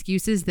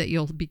excuses that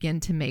you'll begin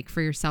to make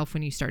for yourself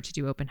when you start to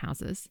do open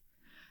houses.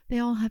 They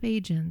all have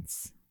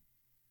agents.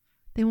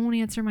 They won't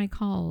answer my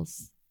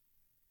calls.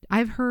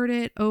 I've heard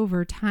it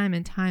over time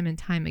and time and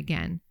time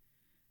again.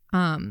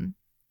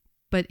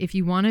 But if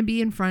you want to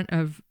be in front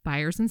of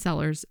buyers and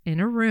sellers in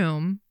a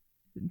room,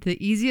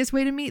 the easiest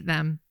way to meet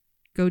them,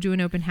 go do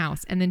an open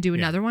house and then do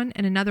another one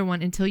and another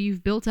one until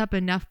you've built up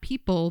enough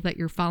people that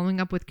you're following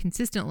up with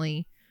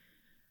consistently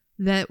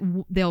that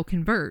they'll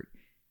convert.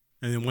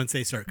 And then once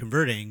they start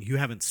converting, you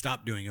haven't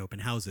stopped doing open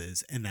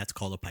houses, and that's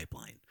called a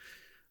pipeline.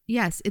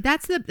 Yes,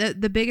 that's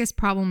the biggest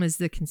problem is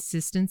the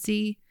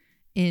consistency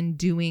in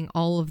doing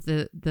all of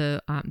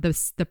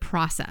the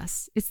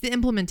process. It's the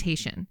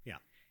implementation. Yeah.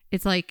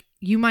 It's like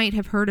you might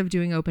have heard of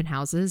doing open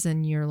houses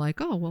and you're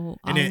like, oh, well,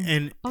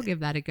 I'll give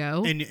that a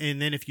go.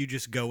 And then if you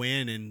just go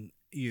in and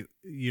you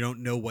don't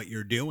know what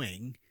you're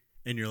doing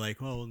and you're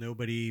like, well,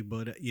 nobody,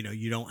 but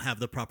you don't have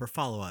the proper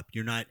follow-up.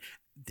 You're not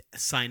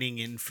signing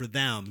in for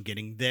them,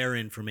 getting their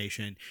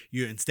information.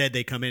 Instead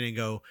they come in and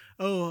go,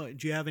 oh,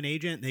 do you have an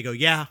agent? And they go,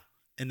 yeah.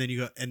 And then you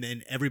go, and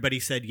then everybody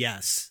said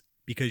yes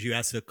because you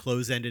asked a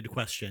closed-ended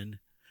question.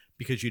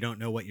 Because you don't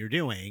know what you're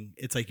doing,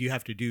 it's like you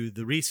have to do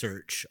the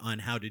research on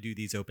how to do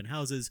these open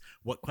houses,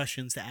 what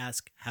questions to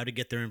ask, how to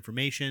get their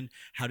information,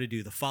 how to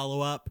do the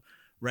follow-up,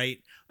 right?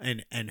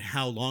 And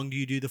how long do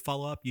you do the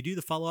follow-up? You do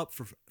the follow-up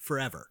for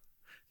forever.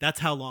 That's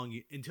how long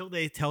until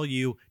they tell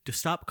you to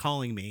stop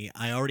calling me.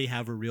 I already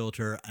have a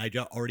realtor. I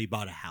already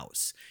bought a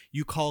house.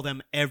 You call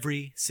them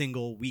every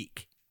single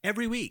week.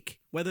 Every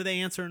week, whether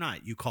they answer or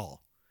not, you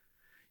call.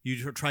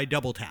 You try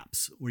double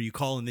taps where you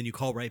call and then you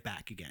call right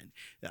back again.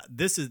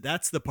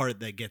 That's the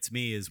part that gets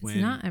me is when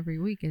it's not every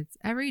week, it's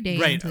every day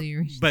right, until you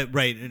reach. But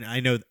right, and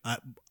I know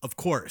of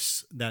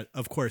course,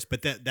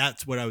 but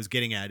that's what I was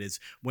getting at is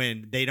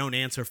when they don't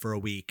answer for a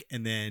week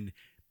and then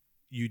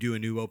you do a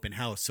new open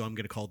house. So I'm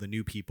going to call the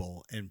new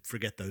people and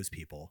forget those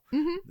people,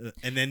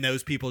 and then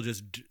those people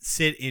just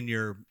sit in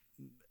your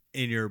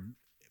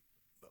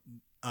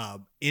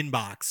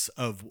inbox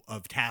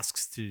of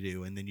tasks to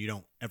do, and then you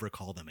don't ever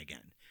call them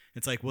again.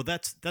 It's like, well,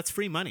 that's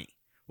free money.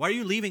 Why are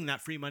you leaving that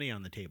free money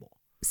on the table?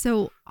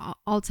 So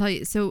I'll tell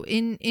you. So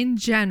in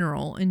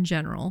general,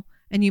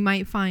 and you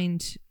might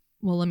find,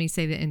 well, let me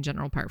say the in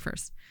general part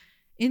first.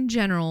 In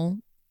general,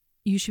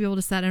 you should be able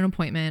to set an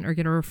appointment or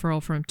get a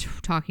referral from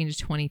talking to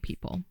 20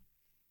 people.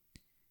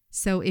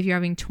 So if you're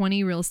having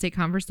 20 real estate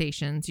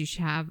conversations, you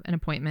should have an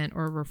appointment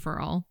or a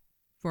referral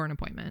for an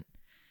appointment.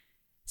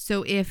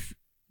 So if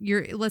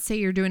let's say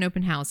you're doing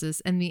open houses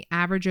and the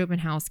average open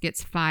house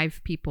gets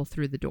 5 people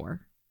through the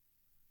door.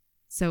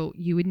 So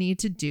you would need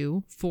to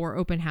do 4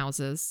 open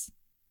houses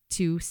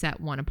to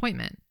set 1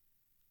 appointment.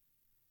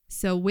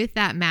 So with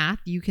that math,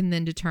 you can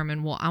then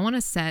determine, well, I want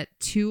to set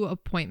 2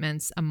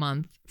 appointments a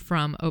month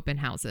from open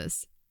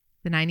houses.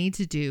 Then I need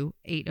to do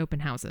 8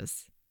 open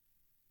houses.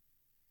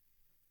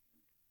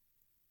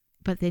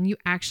 But then you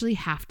actually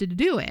have to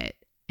do it.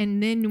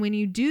 And then when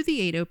you do the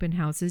 8 open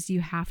houses,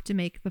 you have to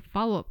make the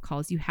follow-up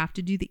calls. You have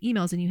to do the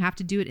emails, and you have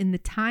to do it in the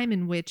time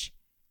in which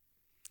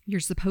you're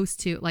supposed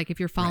to. Like if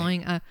you're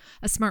following a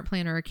smart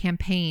plan or a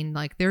campaign,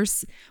 like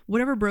there's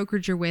whatever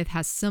brokerage you're with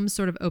has some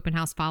sort of open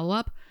house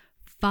follow-up.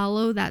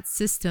 Follow that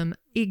system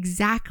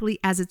exactly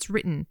as it's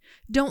written.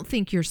 Don't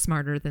think you're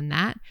smarter than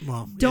that.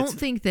 Well, don't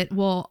think that,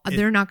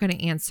 they're not going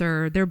to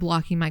answer. They're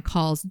blocking my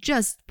calls.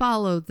 Just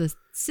follow the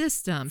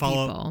system,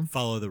 people.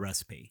 Follow the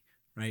recipe.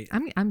 Right.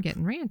 I'm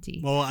getting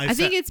ranty. Well, I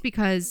think it's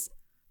because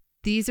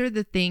these are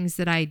the things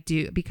that I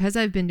do because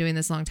I've been doing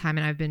this a long time,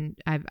 and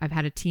I've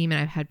had a team,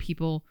 and I've had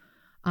people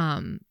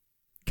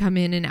come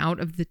in and out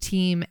of the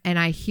team, and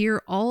I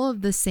hear all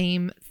of the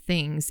same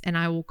things, and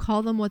I will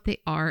call them what they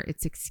are.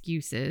 It's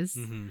excuses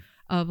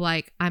of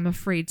like, I'm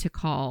afraid to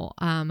call.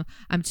 I'm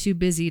too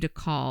busy to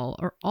call,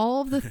 or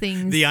all of the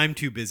things. The I'm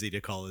too busy to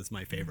call is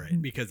my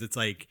favorite because it's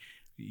like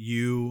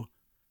you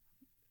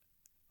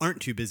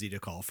aren't too busy to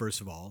call.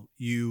 First of all,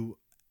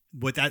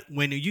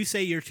 when you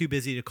say you're too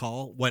busy to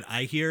call, what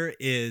I hear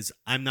is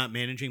I'm not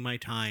managing my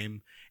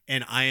time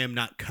and I am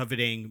not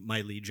coveting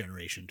my lead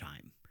generation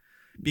time.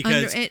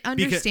 Because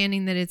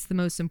understanding that it's the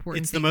most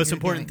important. It's the most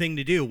important thing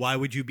to do. Why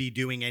would you be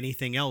doing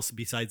anything else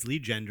besides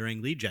lead gen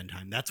during lead gen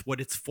time? That's what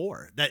it's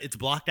for. That it's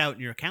blocked out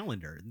in your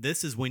calendar.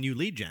 This is when you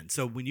lead gen.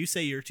 So when you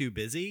say you're too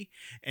busy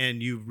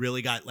and you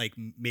really got like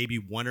maybe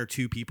 1 or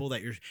 2 people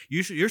that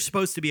you're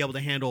supposed to be able to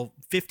handle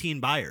 15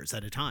 buyers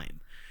at a time.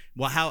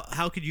 Well,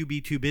 how could you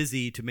be too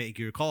busy to make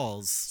your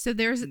calls? So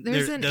there's an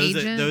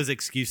agent. Those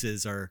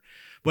excuses are.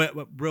 But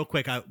real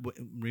quick, I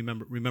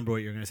remember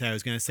what you're going to say. I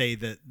was going to say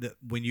that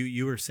when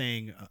you were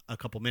saying a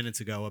couple minutes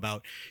ago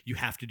about you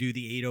have to do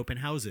the 8 open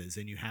houses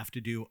and you have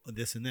to do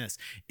this and this.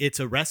 It's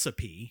a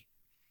recipe,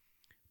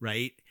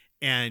 right?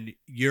 And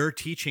you're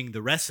teaching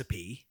the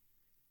recipe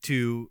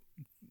to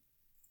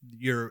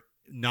your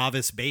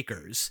novice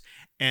bakers,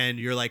 and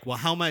you're like, well,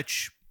 how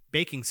much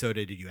baking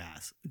soda did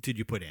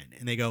you put in?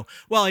 And they go,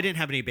 well, I didn't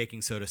have any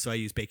baking soda, so I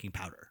used baking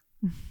powder.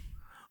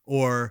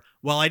 Or,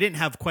 well, I didn't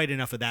have quite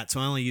enough of that, so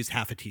I only used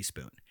half a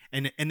teaspoon.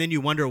 and then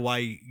you wonder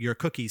why your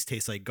cookies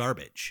taste like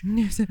garbage.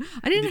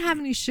 I didn't have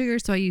any sugar,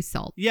 so I used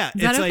salt. Yeah,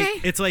 Is that okay?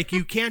 it's like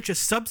you can't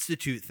just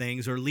substitute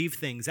things or leave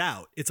things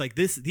out. It's like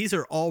these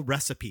are all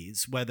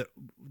recipes, whether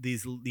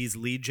these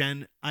lead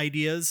gen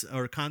ideas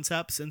or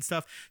concepts and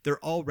stuff, they're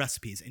all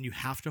recipes, and you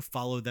have to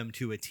follow them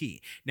to a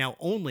T. Now,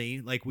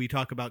 only like we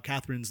talk about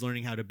Catherine's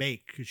learning how to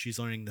bake because she's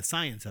learning the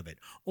science of it.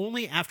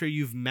 Only after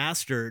you've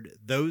mastered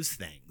those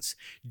things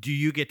do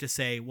you get to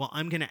say, well,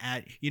 I'm going to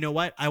add, you know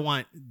what? I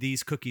want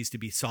these cookies to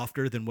be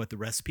softer than what the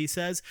recipe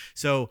says.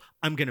 So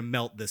I'm going to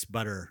melt this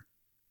butter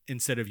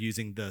instead of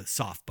using the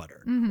soft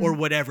butter or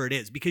whatever it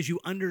is, because you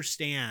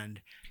understand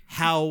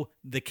how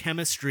the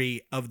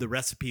chemistry of the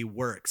recipe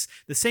works.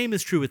 The same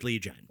is true with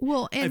lead gen.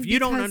 Well, and if you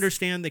don't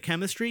understand the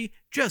chemistry,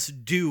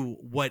 just do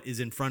what is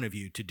in front of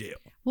you to do.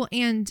 Well,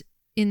 and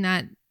in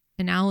that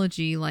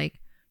analogy, like,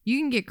 you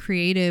can get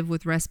creative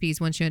with recipes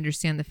once you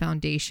understand the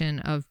foundation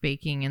of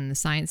baking and the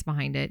science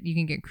behind it. You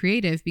can get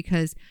creative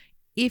because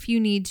if you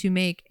need to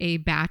make a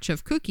batch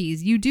of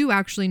cookies, you do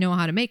actually know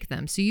how to make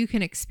them. So you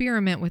can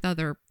experiment with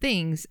other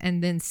things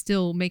and then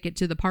still make it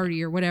to the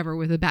party or whatever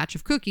with a batch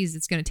of cookies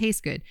that's going to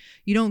taste good.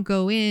 You don't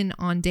go in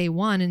on day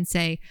one and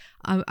say,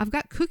 I've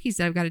got cookies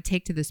that I've got to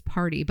take to this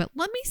party, but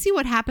let me see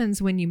what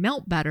happens when you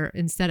melt better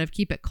instead of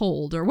keep it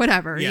cold or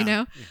whatever, you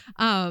know?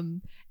 But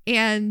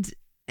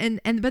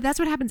that's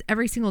what happens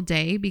every single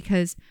day,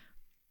 because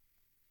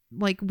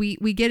like we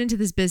get into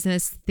this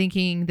business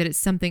thinking that it's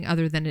something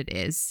other than it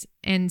is.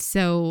 And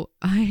so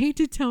I hate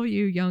to tell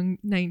you, young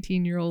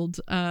 19-year-old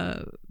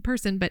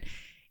person, but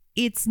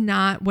it's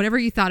not whatever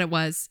you thought it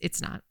was.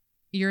 It's not.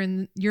 You're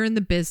in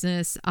the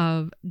business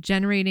of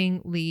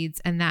generating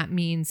leads, and that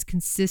means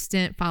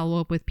consistent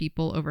follow-up with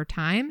people over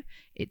time.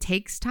 It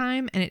takes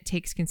time and it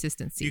takes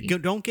consistency. You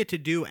don't get to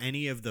do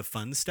any of the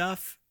fun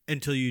stuff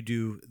until you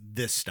do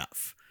this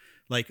stuff,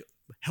 like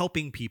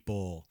helping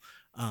people,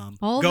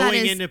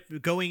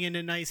 going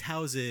into nice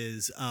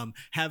houses,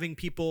 having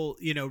people,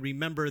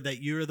 remember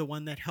that you're the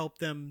one that helped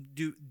them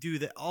do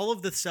that. All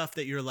of the stuff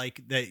that you're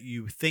like, that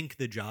you think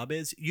the job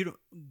is, you don't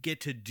get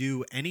to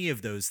do any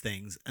of those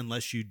things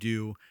unless you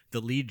do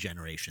the lead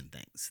generation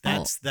things.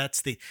 That's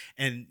the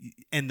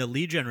the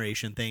lead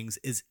generation things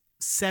is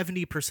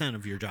 70%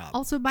 of your job.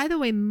 Also, by the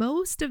way,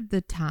 most of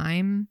the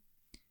time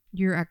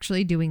you're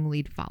actually doing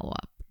lead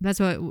follow-up. That's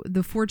what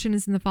the fortune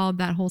is in the fall of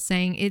that whole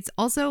saying. It's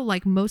also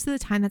like most of the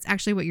time that's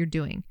actually what you're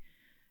doing.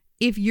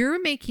 If you're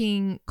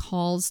making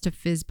calls to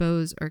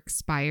FSBOs or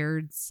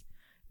expireds,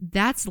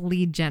 that's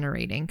lead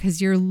generating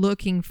because you're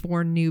looking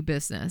for new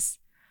business.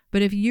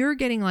 But if you're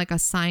getting like a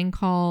sign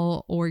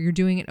call or you're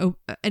doing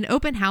an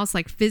open house,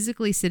 like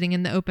physically sitting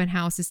in the open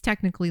house is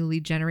technically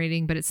lead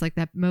generating, but it's like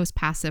that most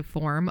passive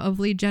form of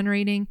lead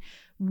generating.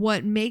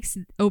 What makes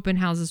open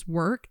houses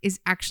work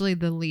is actually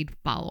the lead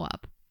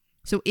follow-up.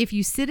 So if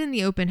you sit in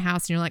the open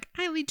house and you're like,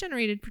 I lead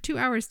generated for 2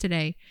 hours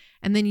today,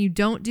 and then you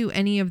don't do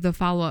any of the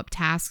follow-up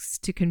tasks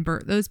to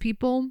convert those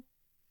people,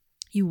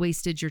 you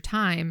wasted your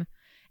time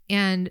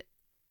and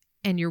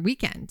your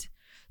weekend.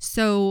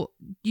 So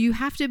you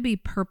have to be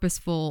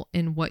purposeful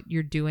in what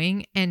you're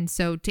doing. And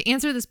so to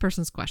answer this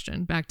person's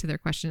question, back to their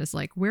question is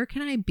like, where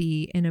can I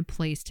be in a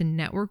place to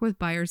network with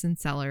buyers and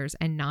sellers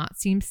and not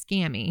seem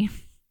scammy?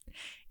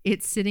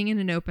 It's sitting in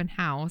an open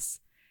house.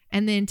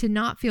 And then to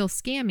not feel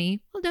scammy,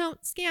 well,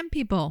 don't scam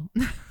people.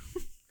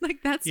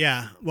 Like that's...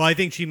 Yeah. Well, I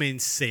think she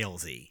means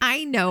salesy.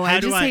 I know.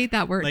 I just hate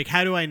that word. Like,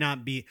 how do I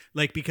not be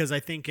like, because I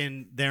think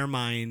in their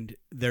mind,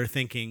 they're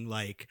thinking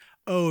like,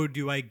 oh,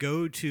 do I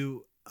go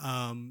to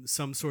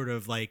some sort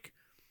of like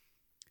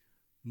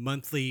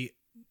monthly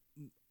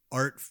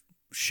art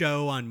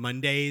show on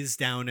Mondays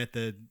down at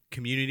the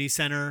community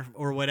center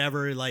or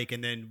whatever, like,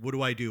 and then what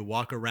do I do?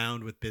 Walk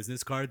around with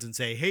business cards and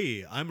say,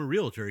 hey, I'm a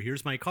realtor,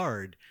 here's my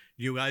card,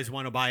 you guys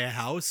want to buy a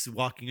house?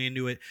 Walking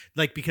into it,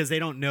 like, because they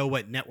don't know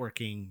what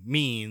networking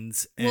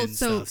means and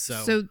stuff.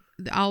 So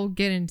I'll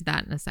get into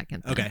that in a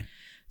second then. Okay.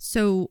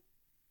 So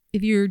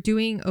if you're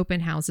doing open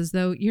houses,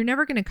 though, you're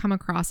never going to come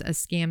across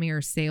as scammy or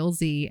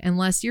salesy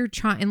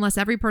unless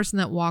every person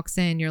that walks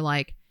in, you're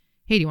like,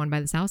 hey, do you want to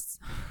buy this house?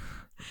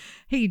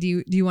 Hey,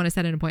 do you want to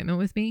set an appointment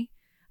with me?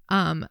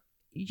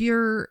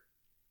 You're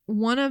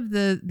one of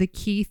the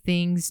key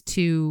things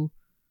to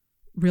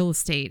real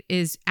estate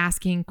is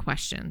asking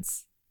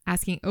questions,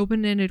 asking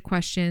open-ended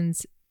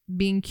questions,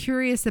 being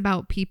curious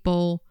about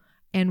people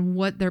and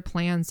what their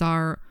plans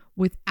are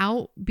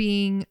without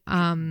being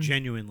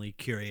genuinely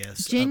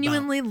curious,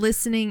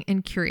 listening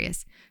and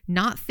curious,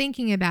 not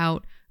thinking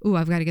about, oh,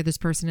 I've got to get this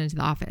person into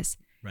the office.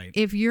 Right.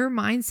 If your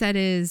mindset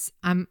is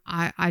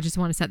I just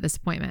want to set this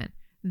appointment,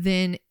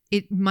 then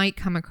it might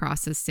come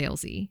across as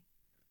salesy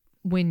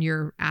when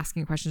you're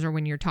asking questions or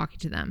when you're talking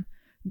to them.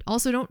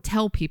 Also, don't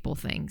tell people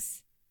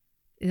things.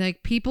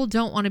 Like, people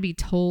don't want to be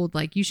told,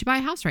 like, you should buy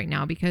a house right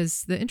now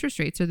because the interest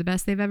rates are the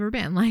best they've ever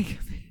been. Like,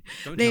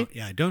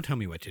 don't tell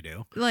me what to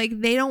do.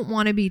 Like, they don't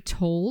want to be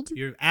told.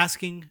 You're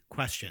asking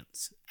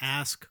questions.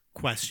 Ask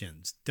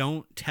questions.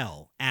 Don't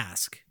tell.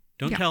 Ask.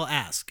 Don't tell.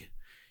 Ask.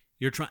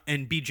 You're trying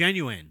and be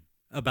genuine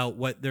about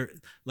what they're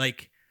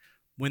like.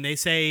 When they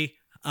say,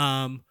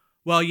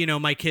 Well,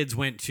 my kids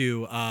went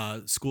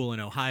to school in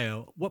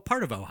Ohio. What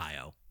part of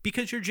Ohio?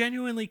 Because you're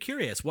genuinely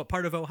curious. What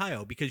part of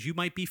Ohio? Because you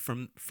might be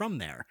from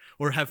there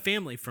or have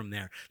family from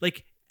there.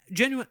 Like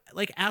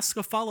ask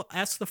the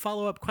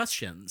follow up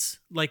questions.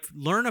 Like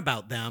learn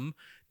about them.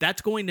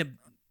 That's going to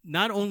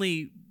not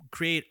only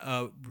create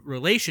a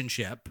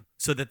relationship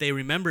so that they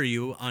remember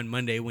you on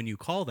Monday when you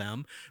call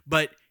them,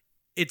 but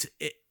it's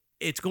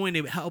going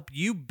to help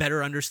you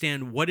better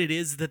understand what it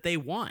is that they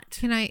want.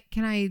 Can I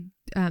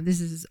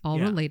this is all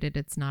related.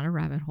 It's not a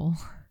rabbit hole,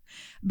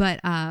 but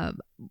I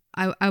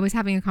was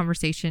having a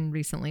conversation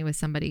recently with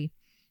somebody,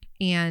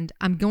 and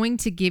I'm going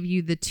to give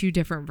you the two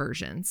different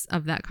versions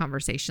of that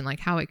conversation, like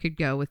how it could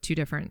go with two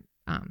different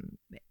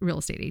real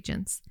estate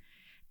agents.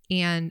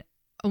 And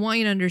I want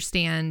you to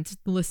understand,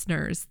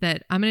 listeners,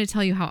 that I'm going to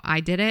tell you how I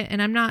did it.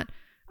 And I'm not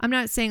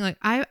saying like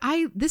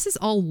this is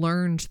all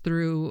learned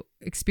through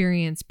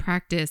experience,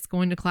 practice,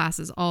 going to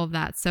classes, all of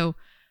that. So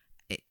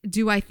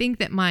do I think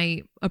that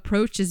my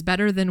approach is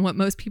better than what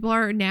most people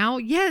are now?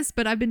 Yes,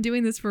 but I've been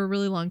doing this for a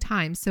really long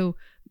time. So,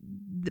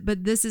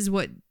 but this is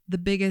what the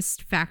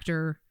biggest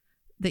factor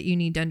that you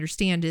need to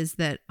understand is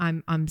that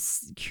I'm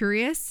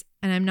curious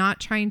and I'm not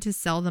trying to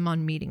sell them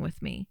on meeting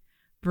with me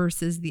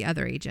versus the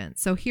other agent.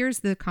 So here's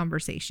the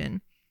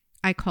conversation.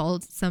 I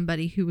called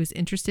somebody who was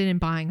interested in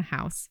buying a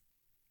house.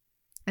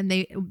 And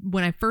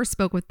when I first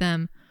spoke with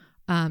them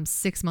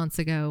 6 months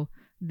ago,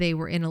 they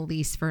were in a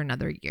lease for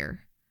another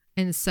year.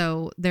 And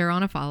so they're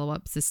on a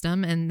follow-up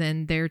system, and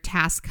then their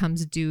task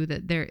comes due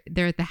that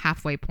they're at the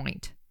halfway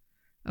point.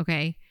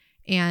 Okay.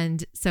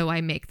 And so I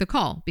make the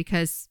call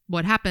because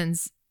what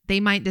happens, they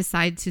might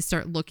decide to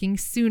start looking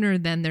sooner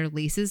than their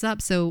lease is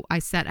up. So I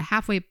set a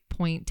halfway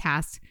point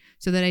task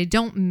so that I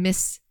don't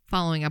miss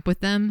following up with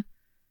them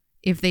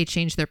if they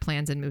change their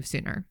plans and move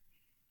sooner.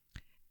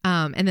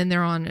 And then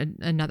they're on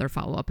another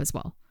follow-up as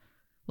well,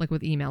 like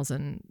with emails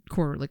and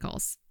quarterly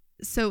calls.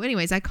 So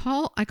anyways, I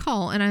call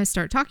and I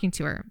start talking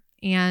to her.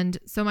 And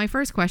so my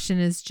first question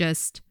is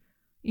just,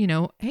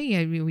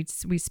 hey,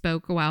 we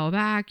spoke a while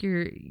back.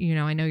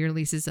 I know your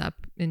lease is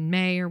up in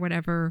May or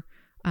whatever.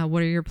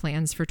 What are your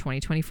plans for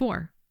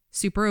 2024?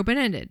 Super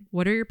open-ended.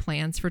 What are your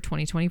plans for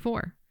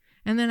 2024?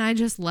 And then I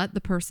just let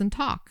the person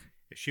talk.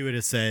 She would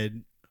have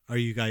said, are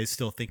you guys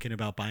still thinking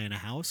about buying a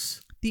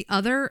house? The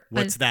other...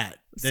 What's that?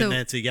 Then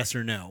that's a yes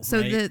or no, So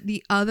right?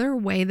 the other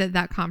way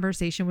that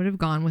conversation would have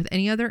gone with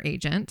any other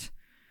agent,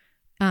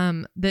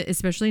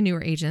 especially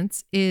newer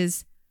agents,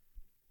 is,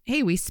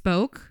 hey, we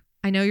spoke.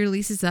 I know your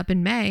lease is up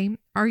in May.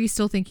 Are you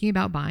still thinking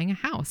about buying a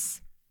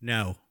house?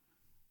 No.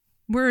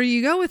 Where do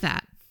you go with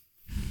that?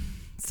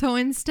 So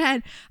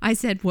instead, I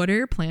said, what are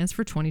your plans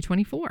for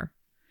 2024?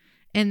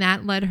 And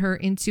that led her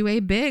into a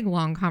big,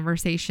 long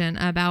conversation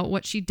about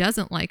what she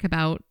doesn't like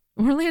about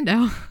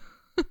Orlando.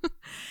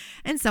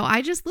 And so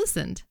I just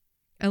listened.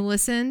 I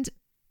listened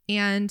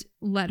and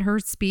let her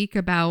speak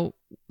about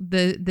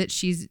that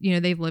she's,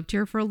 they've lived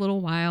here for a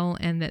little while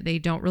and that they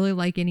don't really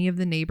like any of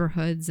the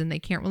neighborhoods and they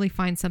can't really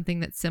find something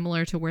that's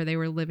similar to where they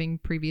were living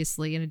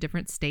previously in a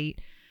different state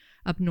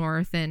up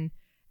north. And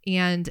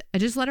I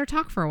just let her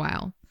talk for a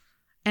while.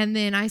 And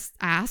then I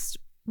asked,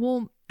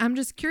 well, I'm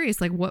just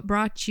curious, like what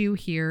brought you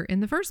here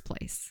in the first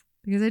place?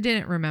 Because I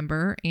didn't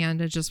remember.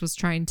 And I just was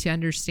trying to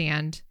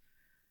understand,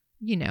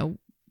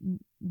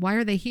 why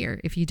are they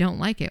here? If you don't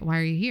like it, why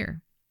are you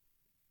here?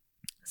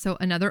 So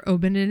another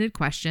open-ended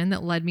question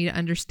that led me to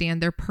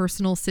understand their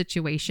personal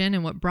situation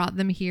and what brought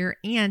them here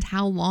and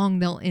how long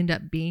they'll end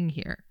up being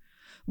here,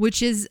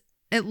 which is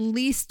at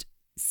least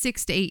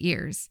 6 to 8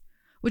 years,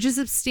 which is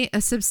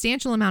a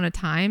substantial amount of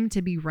time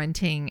to be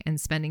renting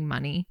and spending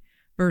money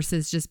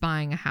versus just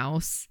buying a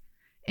house.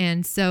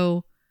 And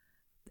so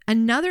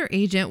another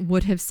agent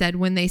would have said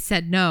when they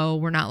said, no,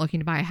 we're not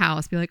looking to buy a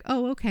house, be like,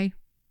 oh, okay.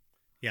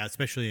 Yeah,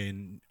 especially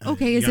in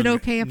okay, is it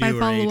okay if I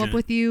follow agent. up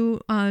with you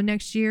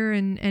next year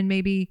and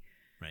maybe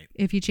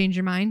if you change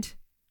your mind?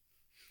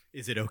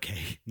 Is it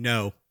okay?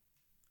 No.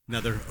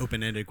 Another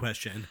open-ended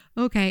question.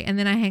 Okay, and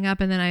then I hang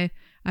up and then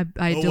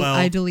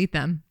I delete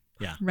them.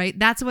 Yeah. Right?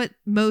 That's what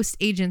most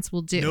agents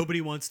will do. Nobody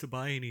wants to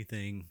buy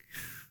anything.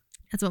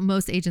 That's what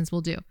most agents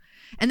will do.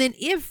 And then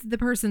if the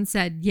person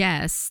said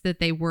yes, that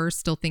they were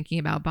still thinking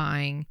about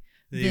buying,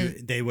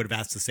 they would have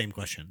asked the same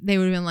question. They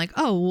would have been like,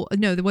 oh,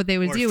 no, what they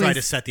would do is try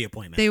to set the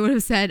appointment. They would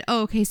have said,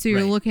 oh, okay, so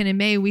you're looking in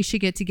May. We should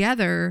get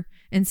together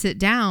and sit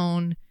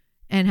down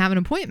and have an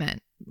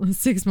appointment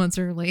 6 months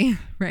early,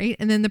 right?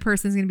 And then the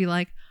person's going to be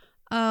like,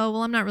 oh,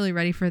 well, I'm not really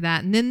ready for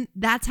that. And then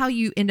that's how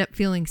you end up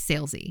feeling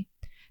salesy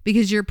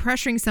because you're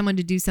pressuring someone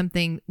to do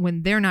something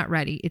when they're not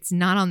ready. It's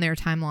not on their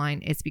timeline.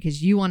 It's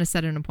because you want to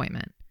set an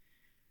appointment.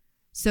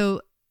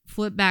 So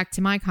flip back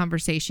to my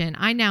conversation.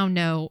 I now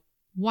know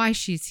why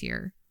she's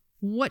here,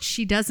 what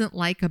she doesn't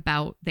like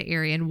about the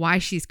area and why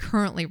she's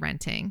currently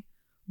renting,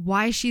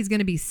 why she's going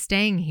to be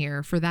staying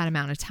here for that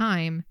amount of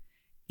time.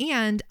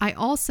 And I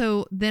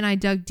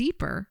dug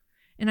deeper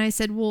and I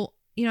said, well,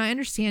 I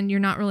understand you're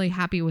not really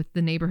happy with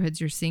the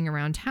neighborhoods you're seeing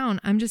around town.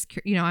 I'm just,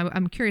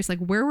 I'm curious, like,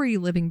 where were you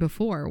living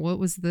before? What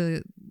was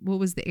the what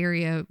was the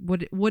area?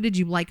 What did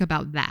you like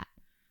about that?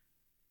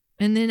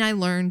 And then I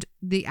learned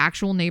the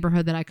actual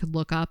neighborhood that I could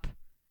look up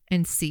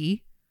and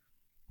see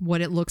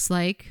what it looks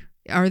like.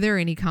 Are there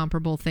any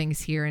comparable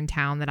things here in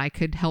town that I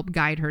could help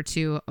guide her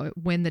to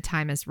when the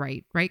time is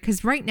right? Right?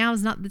 Because right now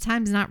the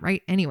time's not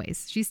right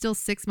anyways. She's still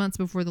 6 months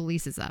before the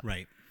lease is up.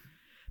 Right.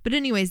 But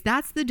anyways,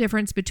 that's the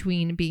difference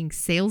between being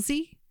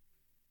salesy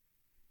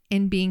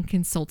and being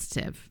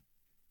consultative.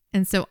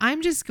 And so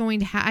I'm just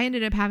going to I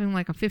ended up having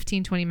like a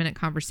 15, 20-minute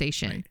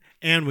conversation. Right.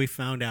 And we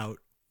found out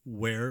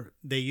where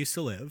they used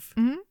to live,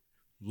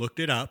 looked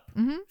it up,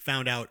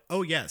 found out,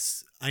 oh,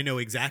 yes, I know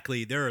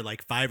exactly. There are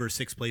like 5 or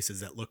 6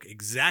 places that look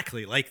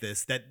exactly like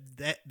this, that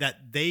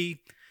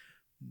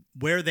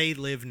where they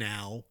live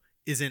now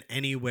isn't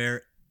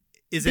anywhere.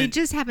 They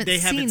just haven't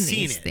seen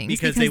these things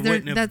because they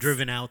wouldn't have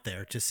driven out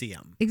there to see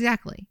them.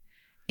 Exactly.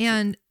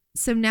 And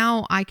so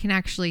now I can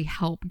actually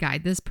help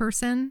guide this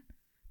person.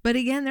 But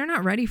again, they're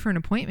not ready for an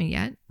appointment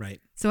yet. Right.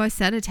 So I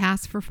set a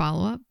task for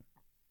follow-up.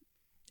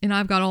 And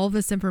I've got all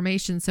this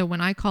information. So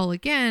when I call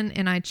again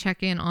and I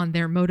check in on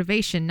their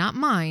motivation, not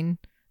mine,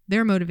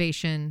 their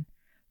motivation,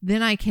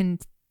 then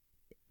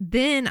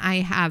I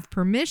have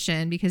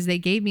permission, because they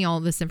gave me all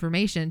this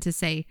information, to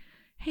say,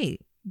 hey,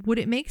 would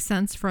it make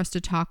sense for us to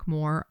talk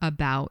more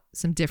about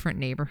some different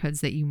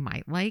neighborhoods that you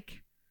might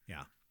like?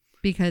 Yeah.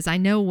 Because I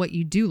know what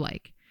you do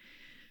like.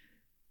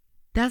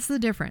 That's the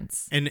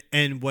difference.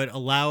 And what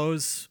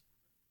allows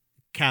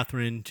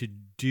Catherine to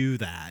do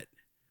that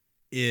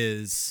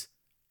is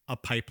a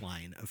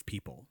pipeline of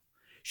people.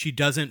 She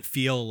doesn't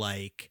feel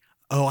like,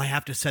 oh, I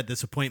have to set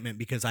this appointment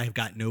because I've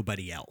got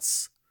nobody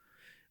else.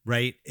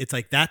 Right? It's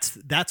like that's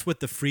what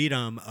the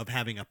freedom of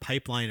having a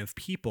pipeline of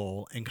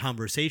people and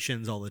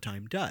conversations all the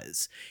time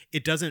does.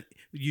 It doesn't,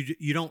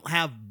 you don't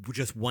have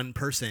just one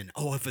person.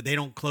 Oh, if they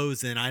don't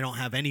close, then I don't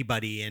have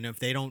anybody. And if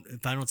I don't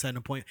set an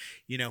appointment,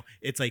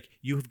 it's like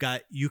you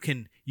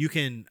can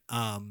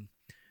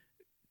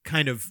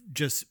kind of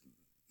just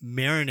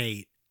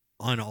marinate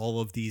on all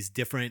of these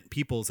different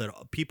people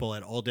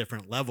at all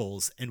different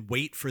levels and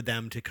wait for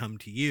them to come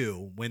to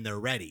you when they're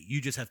ready.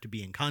 You just have to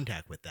be in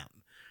contact with them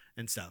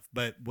and stuff.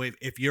 But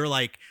if you're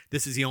like,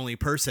 this is the only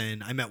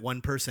person, I met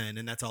one person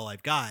and that's all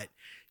I've got,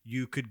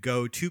 you could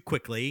go too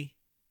quickly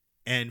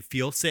and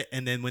feel sick.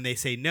 And then when they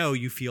say no,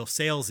 you feel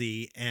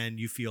salesy and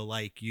you feel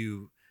like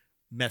you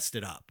messed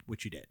it up,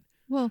 which you did.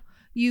 Well,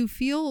 you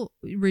feel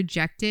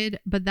rejected,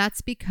 but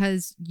that's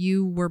because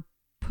you were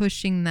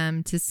pushing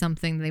them to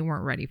something they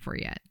weren't ready for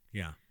yet.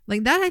 Yeah.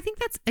 Like that, I think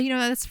that's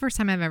the first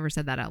time I've ever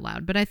said that out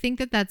loud. But I think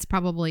that that's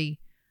probably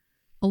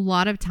a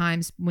lot of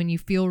times when you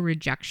feel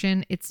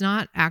rejection, it's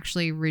not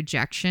actually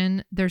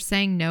rejection. They're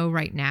saying no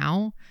right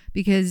now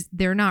because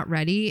they're not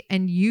ready,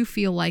 and you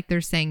feel like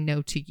they're saying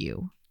no to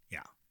you.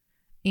 Yeah.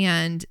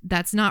 And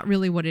that's not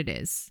really what it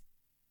is.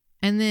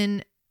 And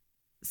then,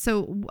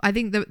 so I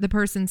think the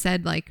person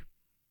said, like,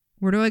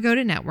 where do I go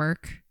to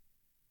network?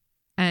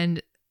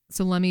 And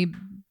so let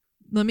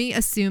me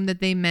assume that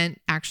they meant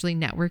actually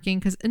networking,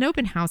 because an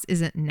open house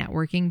isn't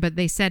networking, but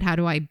they said, how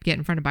do I get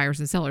in front of buyers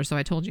and sellers? So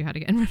I told you how to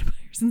get in front of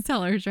buyers and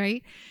sellers,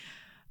 right?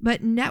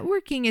 But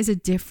networking is a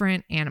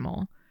different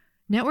animal.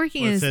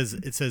 Networking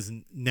it says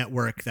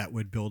network that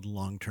would build a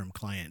long-term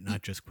client,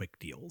 not just quick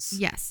deals.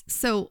 Yes.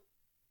 So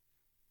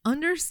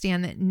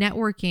understand that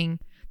networking,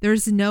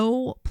 there's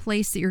no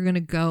place that you're going to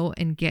go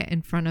and get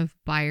in front of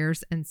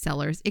buyers and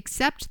sellers,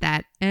 except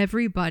that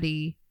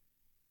everybody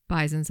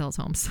buys and sells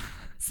homes.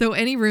 So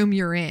any room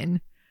you're in,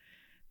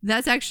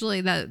 that's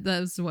actually,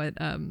 that's what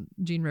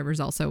Gene Rivers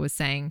also was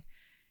saying,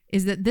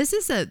 is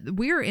that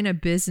we're in a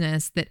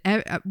business that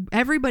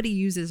everybody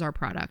uses our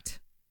product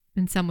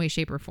in some way,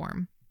 shape, or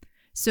form.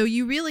 So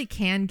you really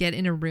can get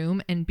in a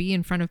room and be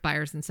in front of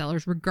buyers and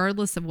sellers,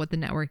 regardless of what the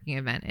networking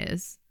event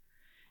is.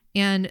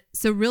 And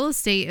so real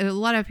estate, a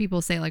lot of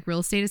people say like real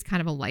estate is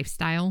kind of a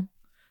lifestyle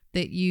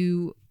that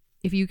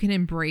if you can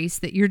embrace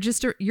that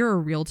you're a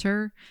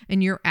realtor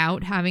and you're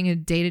out having a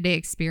day-to-day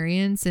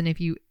experience. And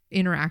if you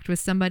interact with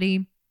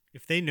somebody,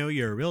 if they know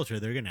you're a realtor,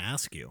 they're going to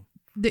ask you,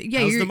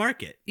 how's the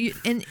market?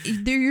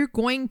 You're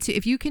going to,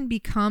 if you can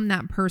become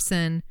that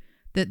person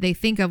that they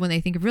think of when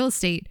they think of real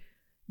estate,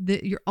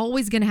 that you're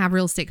always going to have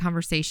real estate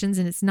conversations,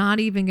 and it's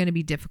not even going to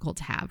be difficult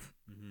to have.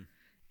 Mm-hmm.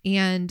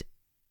 And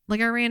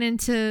like I ran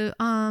into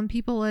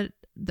people at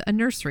a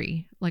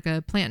nursery, like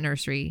a plant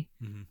nursery.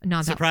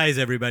 Mm-hmm. Surprise,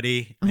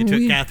 everybody. I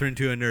took Catherine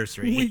to a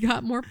nursery. We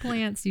got more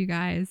plants, you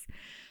guys.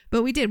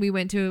 But we did. We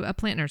went to a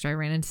plant nursery. I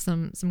ran into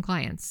some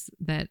clients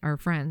that are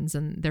friends,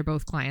 and they're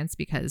both clients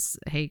because,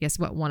 hey, guess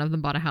what? One of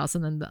them bought a house,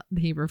 and then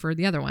he referred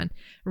the other one.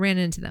 Ran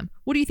into them.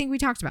 What do you think we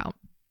talked about?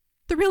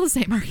 The real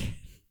estate market.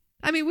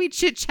 I mean, we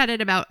chit-chatted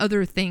about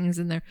other things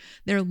in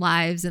their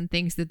lives and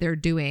things that they're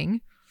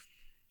doing.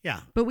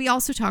 Yeah. But we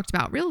also talked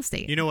about real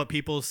estate. You know what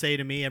people say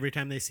to me every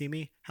time they see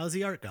me? How's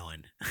the art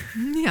going?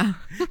 Yeah.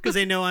 Because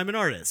they know I'm an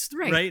artist,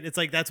 right? It's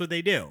like that's what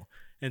they do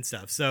and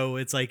stuff. So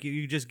it's like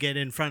you just get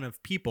in front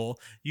of people.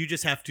 You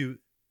just have to,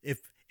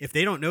 if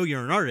they don't know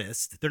you're an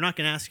artist, they're not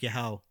going to ask you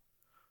how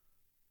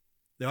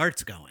the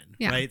art's going,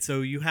 right?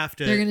 So you have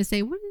to. They're going to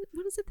say, what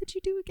is it that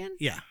you do again?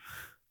 Yeah.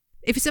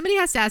 If somebody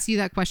has to ask you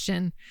that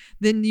question,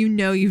 then you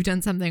know you've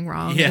done something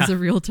wrong as a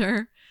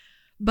realtor.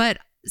 But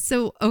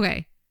so,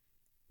 okay.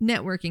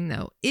 Networking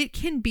though, it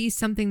can be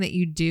something that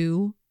you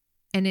do,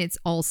 and it's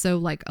also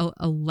like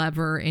a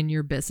lever in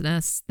your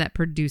business that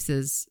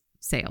produces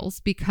sales,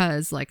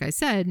 because like I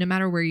said, no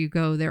matter where you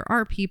go, there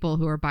are people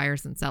who are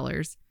buyers and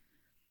sellers.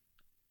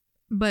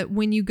 But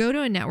when you go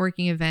to a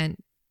networking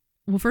event,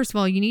 well, first of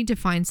all, you need to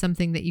find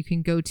something that you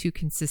can go to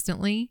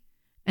consistently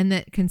and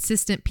that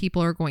consistent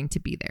people are going to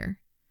be there,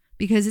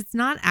 because it's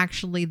not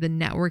actually the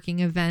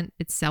networking event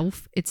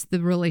itself. It's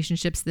the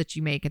relationships that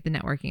you make at the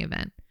networking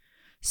event.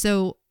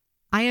 So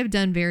I have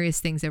done various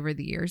things over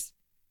the years.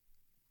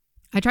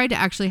 I tried to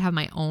actually have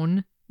my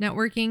own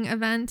networking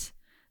event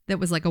that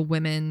was like a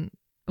women's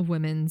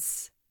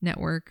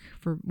network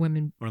for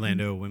women.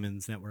 Orlando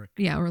Women's Network.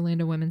 Yeah,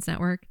 Orlando Women's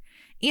Network.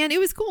 And it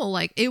was cool.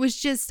 Like, it was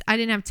just, I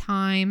didn't have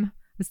time.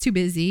 I was too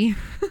busy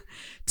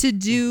to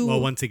do.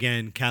 Well, once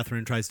again,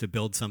 Catherine tries to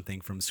build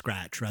something from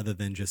scratch rather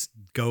than just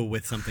go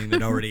with something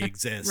that already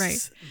exists.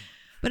 Right.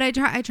 But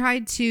I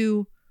tried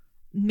to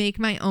make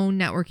my own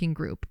networking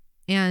group.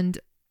 And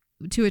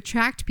to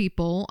attract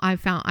people,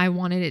 I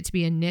wanted it to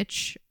be a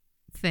niche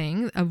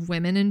thing of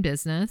women in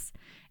business.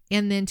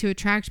 And then to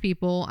attract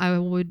people, I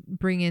would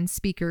bring in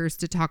speakers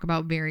to talk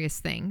about various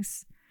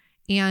things.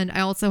 And I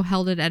also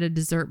held it at a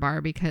dessert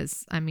bar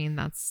because, I mean,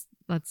 that's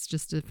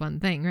just a fun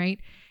thing, right?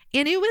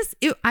 And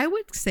I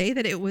would say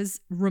that it was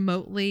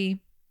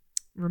remotely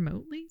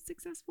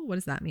successful. What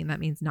does that mean? That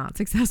means not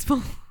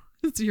successful.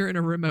 So you're in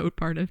a remote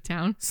part of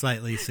town.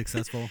 Slightly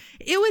successful.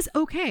 It was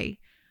okay.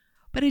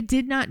 But I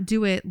did not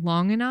do it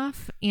long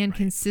enough and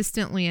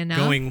consistently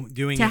enough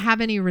to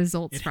have any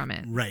results from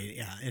it. Right.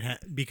 Yeah.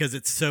 Because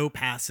it's so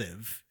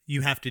passive.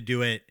 You have to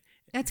do it.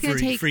 That's going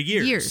to take for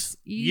years.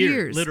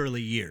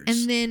 Literally years.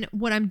 And then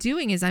what I'm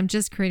doing is I'm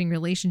just creating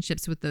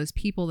relationships with those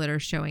people that are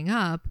showing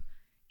up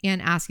and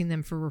asking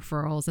them for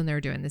referrals, and they're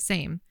doing the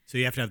same. So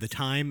you have to have the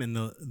time and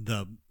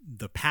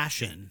the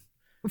passion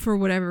for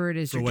whatever it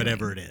is.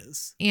 It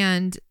is.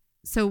 And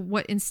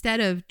so instead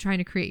of trying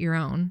to create your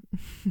own,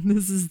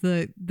 this is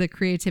the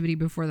creativity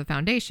before the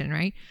foundation,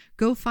 right?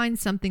 Go find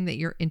something that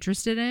you're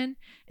interested in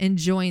and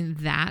join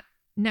that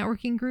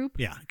networking group.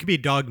 Yeah. It could be a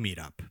dog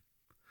meetup.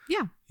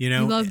 Yeah. You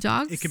know, you love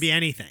dogs. It could be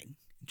anything,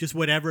 just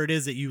whatever it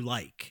is that you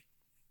like.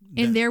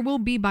 And there will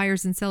be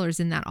buyers and sellers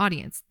in that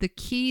audience. The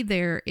key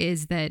there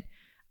is that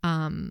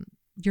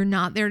you're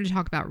not there to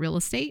talk about real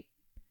estate.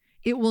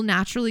 It will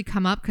naturally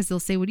come up because they'll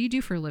say, "What do you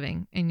do for a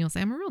living?" And you'll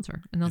say, "I'm a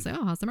realtor." And they'll say,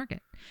 "Oh, how's the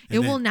market?"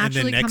 Will naturally come up.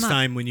 And then next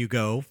time when you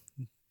go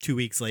 2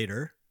 weeks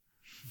later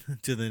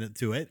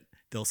to it,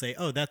 they'll say,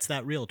 "Oh, that's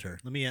that realtor.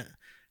 Let me,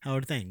 how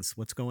are things?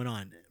 What's going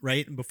on?"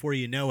 Right? And before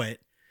you know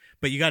it,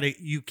 but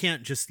you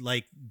can't just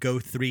like go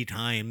 3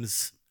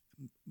 times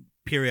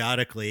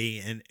periodically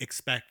and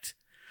expect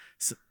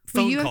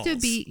phone calls.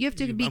 You have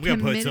to be I'm going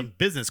to committed. put some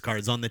business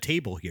cards on the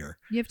table here.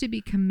 You have to be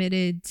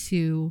committed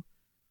to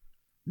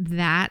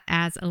that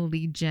as a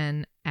lead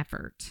gen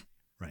effort,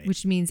 right?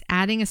 Which means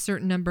adding a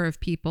certain number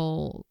of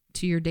people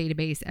to your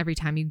database every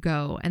time you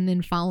go, and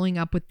then following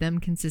up with them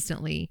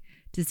consistently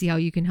to see how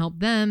you can help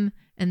them,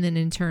 and then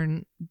in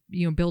turn,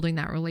 building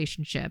that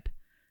relationship.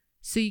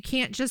 So you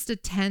can't just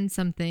attend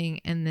something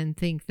and then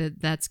think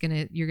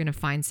that you're gonna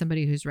find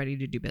somebody who's ready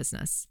to do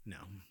business. No,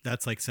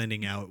 that's like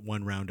sending out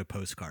 1 round of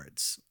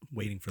postcards,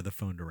 waiting for the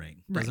phone to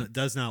ring.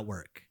 Does not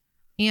work.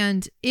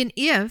 And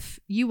if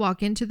you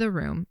walk into the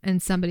room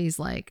and somebody's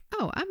like,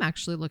 "Oh, I'm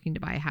actually looking to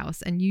buy a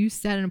house," and you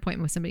set an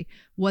appointment with somebody,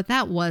 what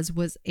that was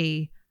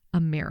a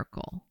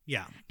miracle.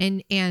 Yeah.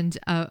 And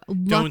a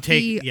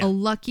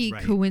lucky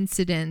right.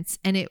 coincidence,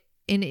 and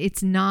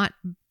it's not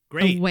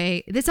great. a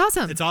way. It's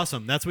awesome. It's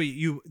awesome. That's what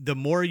the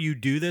more you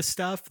do this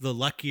stuff, the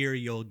luckier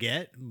you'll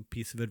get.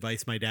 Piece of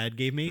advice my dad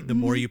gave me. The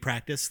more you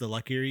practice, the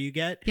luckier you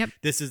get. Yep.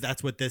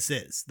 That's what this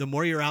is. The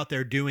more you're out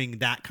there doing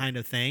that kind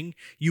of thing,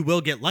 you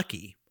will get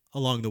lucky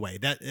along the way.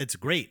 It's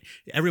great.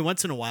 Every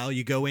once in a while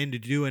you go in to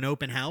do an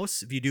open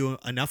house, if you do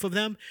enough of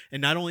them,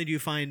 and not only do you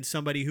find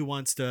somebody who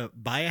wants to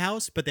buy a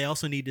house, but they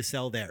also need to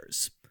sell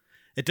theirs.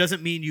 It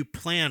doesn't mean you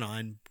plan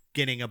on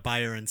getting a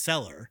buyer and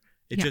seller.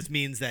 It just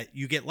means that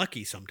you get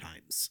lucky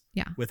sometimes.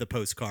 Yeah. With a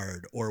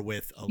postcard or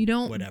with you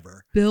don't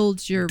whatever.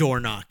 Build your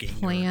door knocking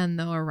plan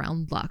though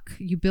around luck.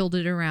 You build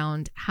it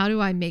around, how do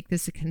I make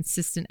this a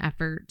consistent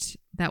effort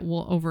that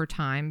will over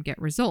time get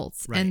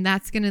results? Right. And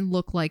that's going to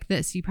look like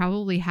this. You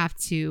probably have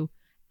to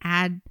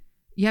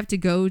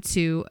go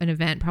to an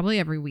event probably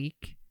every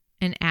week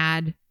and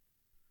add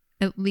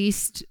at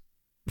least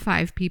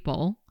 5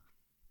 people.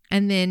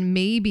 And then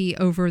maybe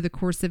over the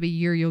course of a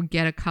year, you'll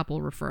get a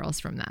couple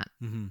referrals from that.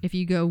 Mm-hmm. If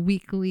you go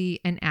weekly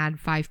and add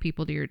 5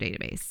 people to your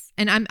database.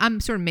 And I'm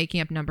sort of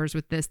making up numbers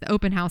with this. The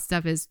open house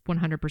stuff is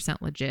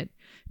 100% legit.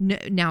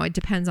 Now, it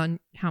depends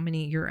on how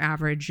many you're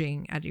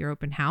averaging at your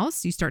open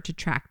house. You start to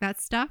track that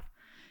stuff.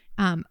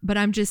 But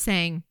I'm just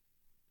saying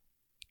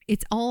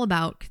it's all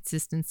about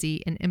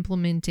consistency and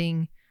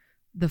implementing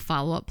the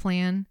follow-up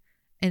plan.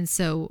 And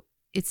so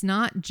it's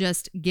not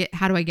just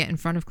how do I get in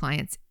front of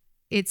clients?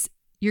 It's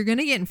You're going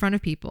to get in front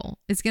of people.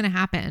 It's going to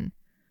happen.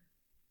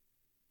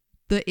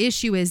 The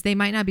issue is they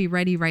might not be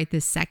ready right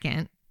this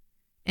second.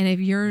 And if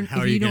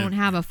you don't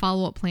have a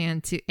follow-up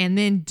plan and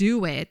then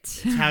do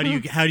it. How do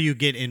you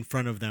get in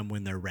front of them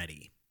when they're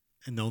ready?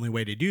 And the only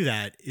way to do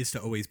that is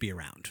to always be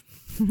around.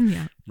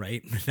 Yeah.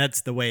 Right?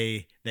 That's the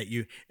way that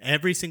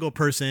every single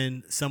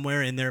person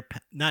somewhere in their,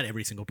 not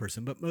every single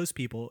person, but most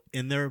people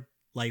in their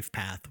life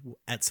path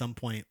at some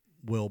point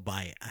will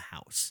buy a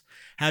house.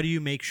 How do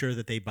you make sure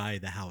that they buy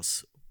the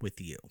house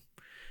with you?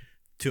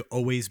 To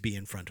always be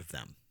in front of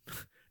them.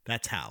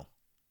 That's how.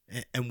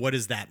 And what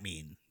does that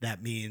mean?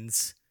 That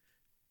means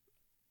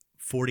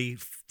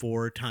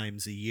 44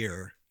 times a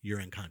year you're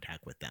in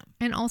contact with them.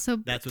 And also,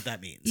 that's what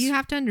that means. You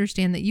have to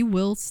understand that you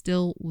will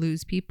still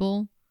lose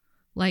people.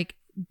 Like,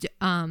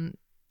 the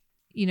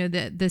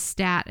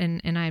stat,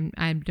 and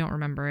I don't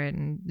remember it,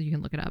 and you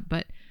can look it up,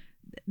 but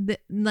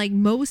like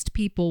most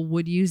people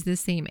would use the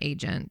same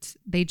agent.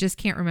 They just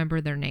can't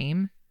remember their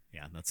name.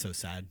 Yeah, that's so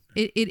sad.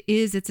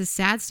 It's a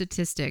sad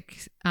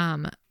statistic.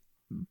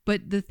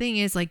 But the thing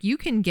is, like, you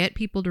can get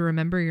people to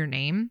remember your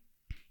name,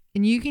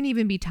 and you can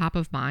even be top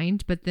of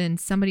mind, but then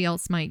somebody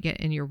else might get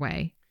in your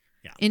way.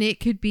 Yeah. And they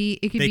could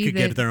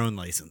get their own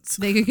license.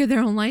 They could get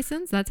their own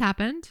license. That's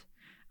happened.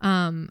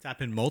 It's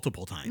happened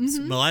multiple times.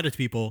 Mm-hmm. A lot of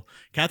people,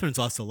 Catherine's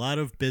lost a lot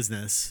of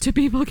business to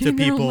people getting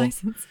their own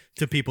license.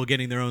 To people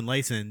getting their own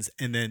license.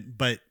 And then,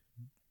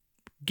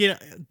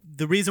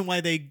 the reason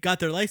why they got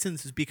their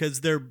license is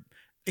because their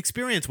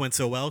experience went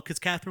so well because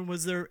Catherine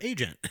was their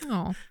agent.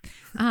 Oh,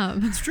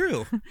 it's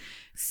true.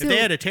 If they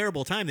had a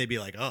terrible time, they'd be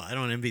like, "Oh, I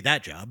don't envy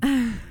that job."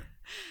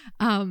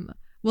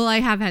 Well,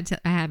 I have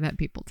had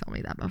people tell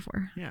me that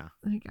before. Yeah,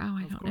 like, "Oh,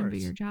 I don't envy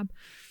your job,"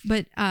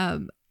 but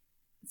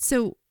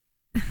so.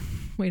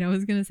 Wait, I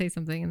was gonna say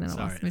something and then I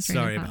lost my train of thought.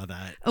 Sorry about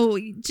that. Oh,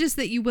 just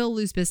that you will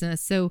lose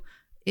business. So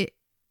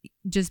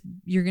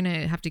you're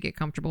gonna have to get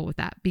comfortable with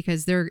that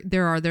because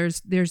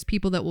there's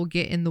people that will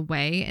get in the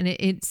way, and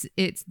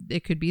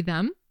it could be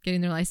them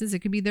getting their license. It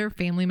could be their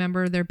family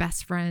member, their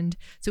best friend.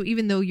 So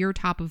even though you're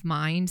top of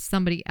mind,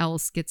 somebody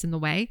else gets in the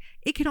way.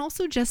 It can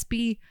also just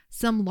be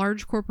some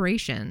large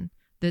corporation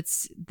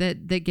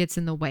that gets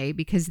in the way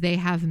because they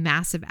have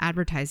massive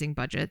advertising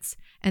budgets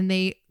and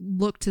they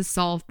look to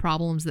solve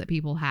problems that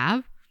people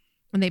have,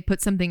 and they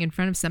put something in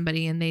front of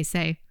somebody and they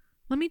say,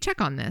 "Let me check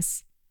on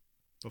this."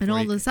 And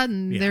all of a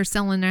sudden they're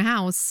selling their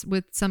house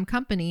with some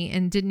company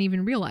and didn't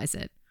even realize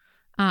it.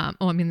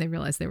 They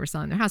realized they were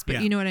selling their house,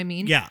 but you know what I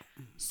mean? Yeah.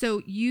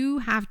 So you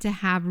have to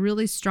have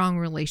really strong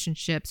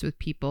relationships with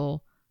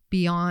people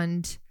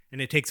beyond. And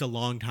it takes a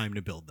long time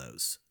to build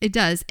those. It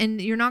does. And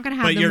you're not going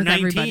to have them with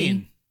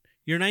everybody.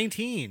 You're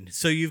 19,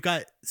 so you've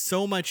got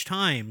so much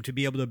time to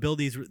be able to build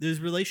these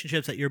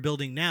relationships that you're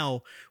building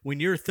now. When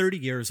you're 30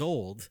 years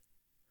old,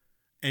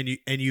 and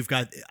you've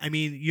got,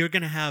 you're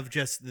gonna have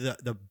just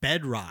the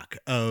bedrock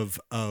of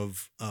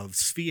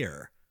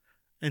sphere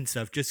and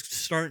stuff. Just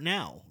start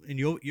now, and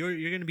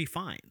you're gonna be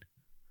fine.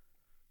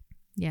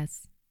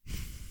 Yes.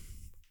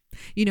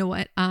 You know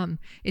what?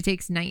 It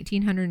takes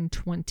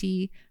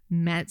 1,920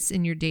 Mets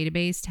in your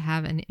database to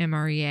have an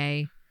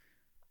MREA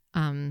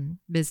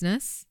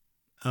business.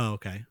 Oh,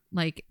 okay.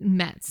 Like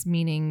Mets,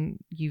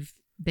 meaning you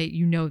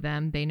know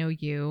them, they know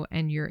you,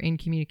 and you're in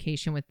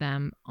communication with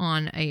them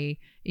on it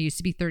used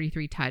to be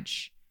 33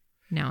 touch.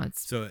 Now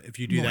it's so if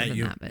you do that,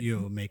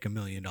 you'll make $1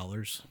 million.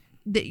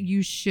 That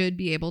you should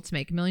be able to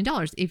make $1 million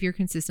if you're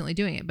consistently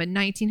doing it. But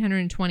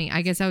 1,920,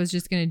 I guess I was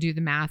just going to do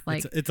the math.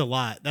 Like it's a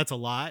lot. That's a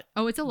lot.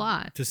 Oh, it's a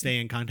lot to stay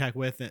in contact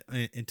with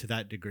and to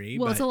that degree.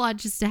 Well, it's a lot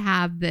just to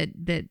have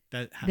that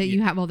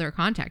you have all their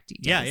contact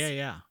details.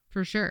 Yeah.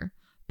 For sure.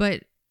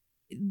 But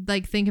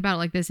like, think about it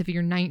like this. If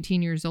you're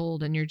 19 years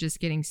old and you're just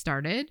getting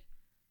started,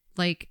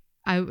 like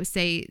I would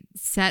say,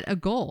 set a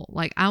goal.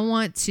 Like, I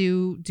want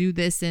to do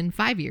this in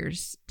 5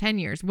 years, 10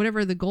 years,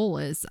 whatever the goal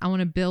is. I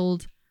want to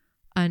build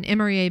an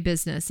MREA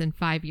business in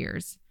 5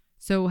 years.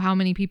 So how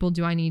many people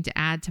do I need to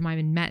add to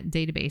my Met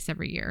database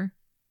every year?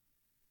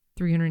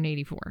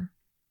 384.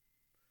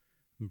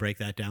 Break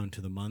that down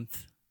to the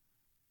month.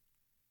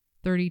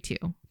 32.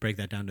 Break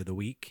that down to the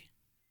week.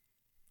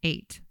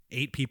 8.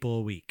 8 people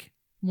a week.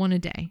 1 a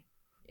day.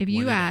 If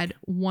you add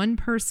one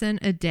person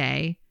a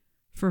day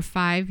for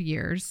 5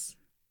 years,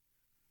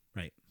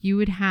 right, you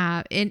would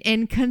have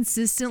and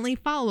consistently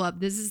follow up.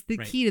 This is the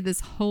key to this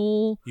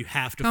whole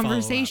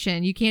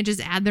conversation. You can't just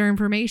add their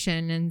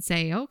information and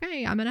say,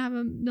 "Okay, I'm gonna have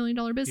 $1 million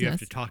business." You have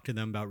to talk to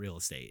them about real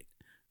estate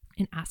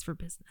and ask for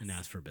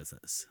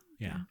business.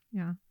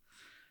 Yeah.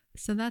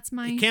 So that's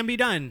my. It can be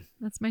done.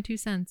 That's my 2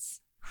 cents.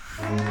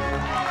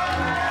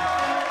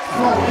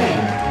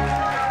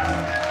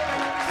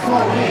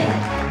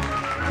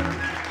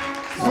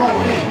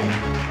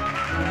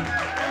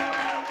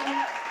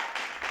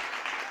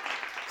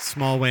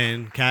 Small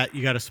win. Kat,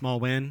 you got a small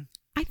win?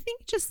 I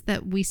think just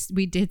that we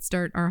did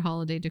start our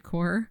holiday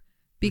decor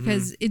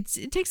because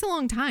it takes a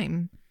long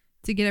time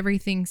to get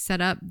everything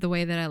set up the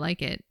way that I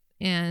like it.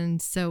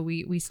 And so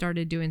we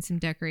started doing some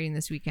decorating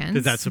this weekend.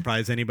 Did that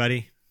surprise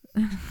anybody?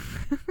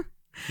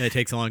 It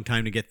takes a long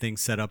time to get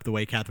things set up the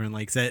way Catherine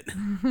likes it.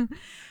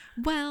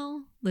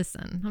 Well,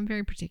 listen, I'm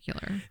very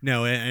particular.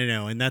 No, I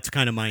know, and that's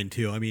kind of mine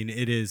too. I mean,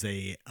 it is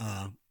a.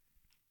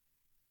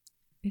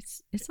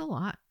 It's a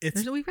lot.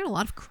 It's We've got a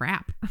lot of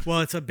crap.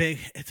 Well, it's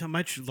a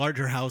much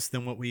larger house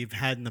than what we've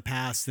had in the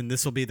past, and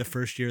this will be the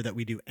first year that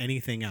we do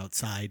anything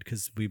outside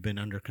because we've been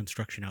under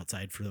construction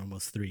outside for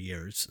almost 3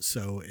 years.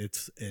 So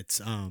it's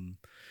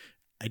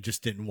I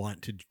just didn't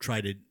want to try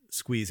to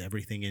squeeze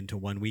everything into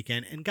one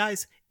weekend. And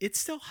guys, it's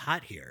still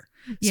hot here.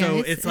 Yeah,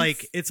 So it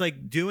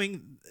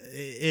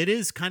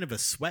is kind of a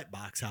sweat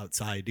box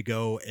outside to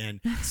go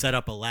and set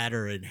up a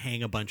ladder and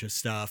hang a bunch of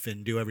stuff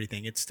and do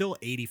everything. It's still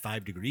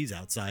 85 degrees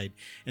outside,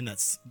 and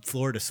that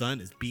Florida sun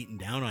is beating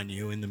down on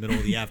you in the middle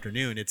of the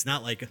afternoon. It's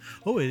not like,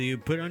 oh, you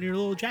put on your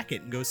little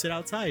jacket and go sit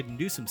outside and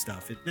do some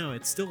stuff.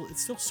 It's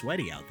still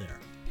sweaty out there.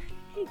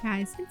 Hey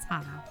guys, it's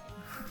hot out.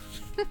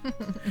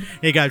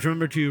 Hey guys,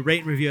 remember to rate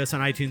and review us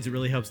on iTunes. It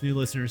really helps new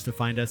listeners to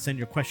find us. Send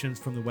your questions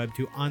from the web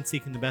to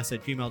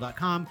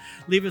onseekingthebest@gmail.com.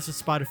 Leave us a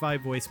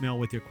Spotify voicemail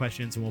with your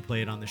questions and we'll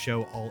play it on the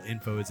show. All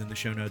info is in the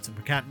show notes. And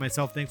for Kat and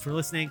myself, thanks for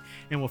listening,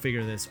 and we'll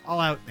figure this all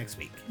out next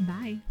week.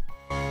 Bye.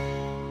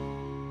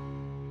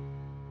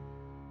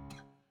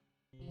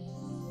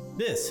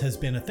 This has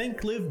been a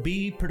Think Live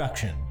Be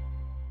production.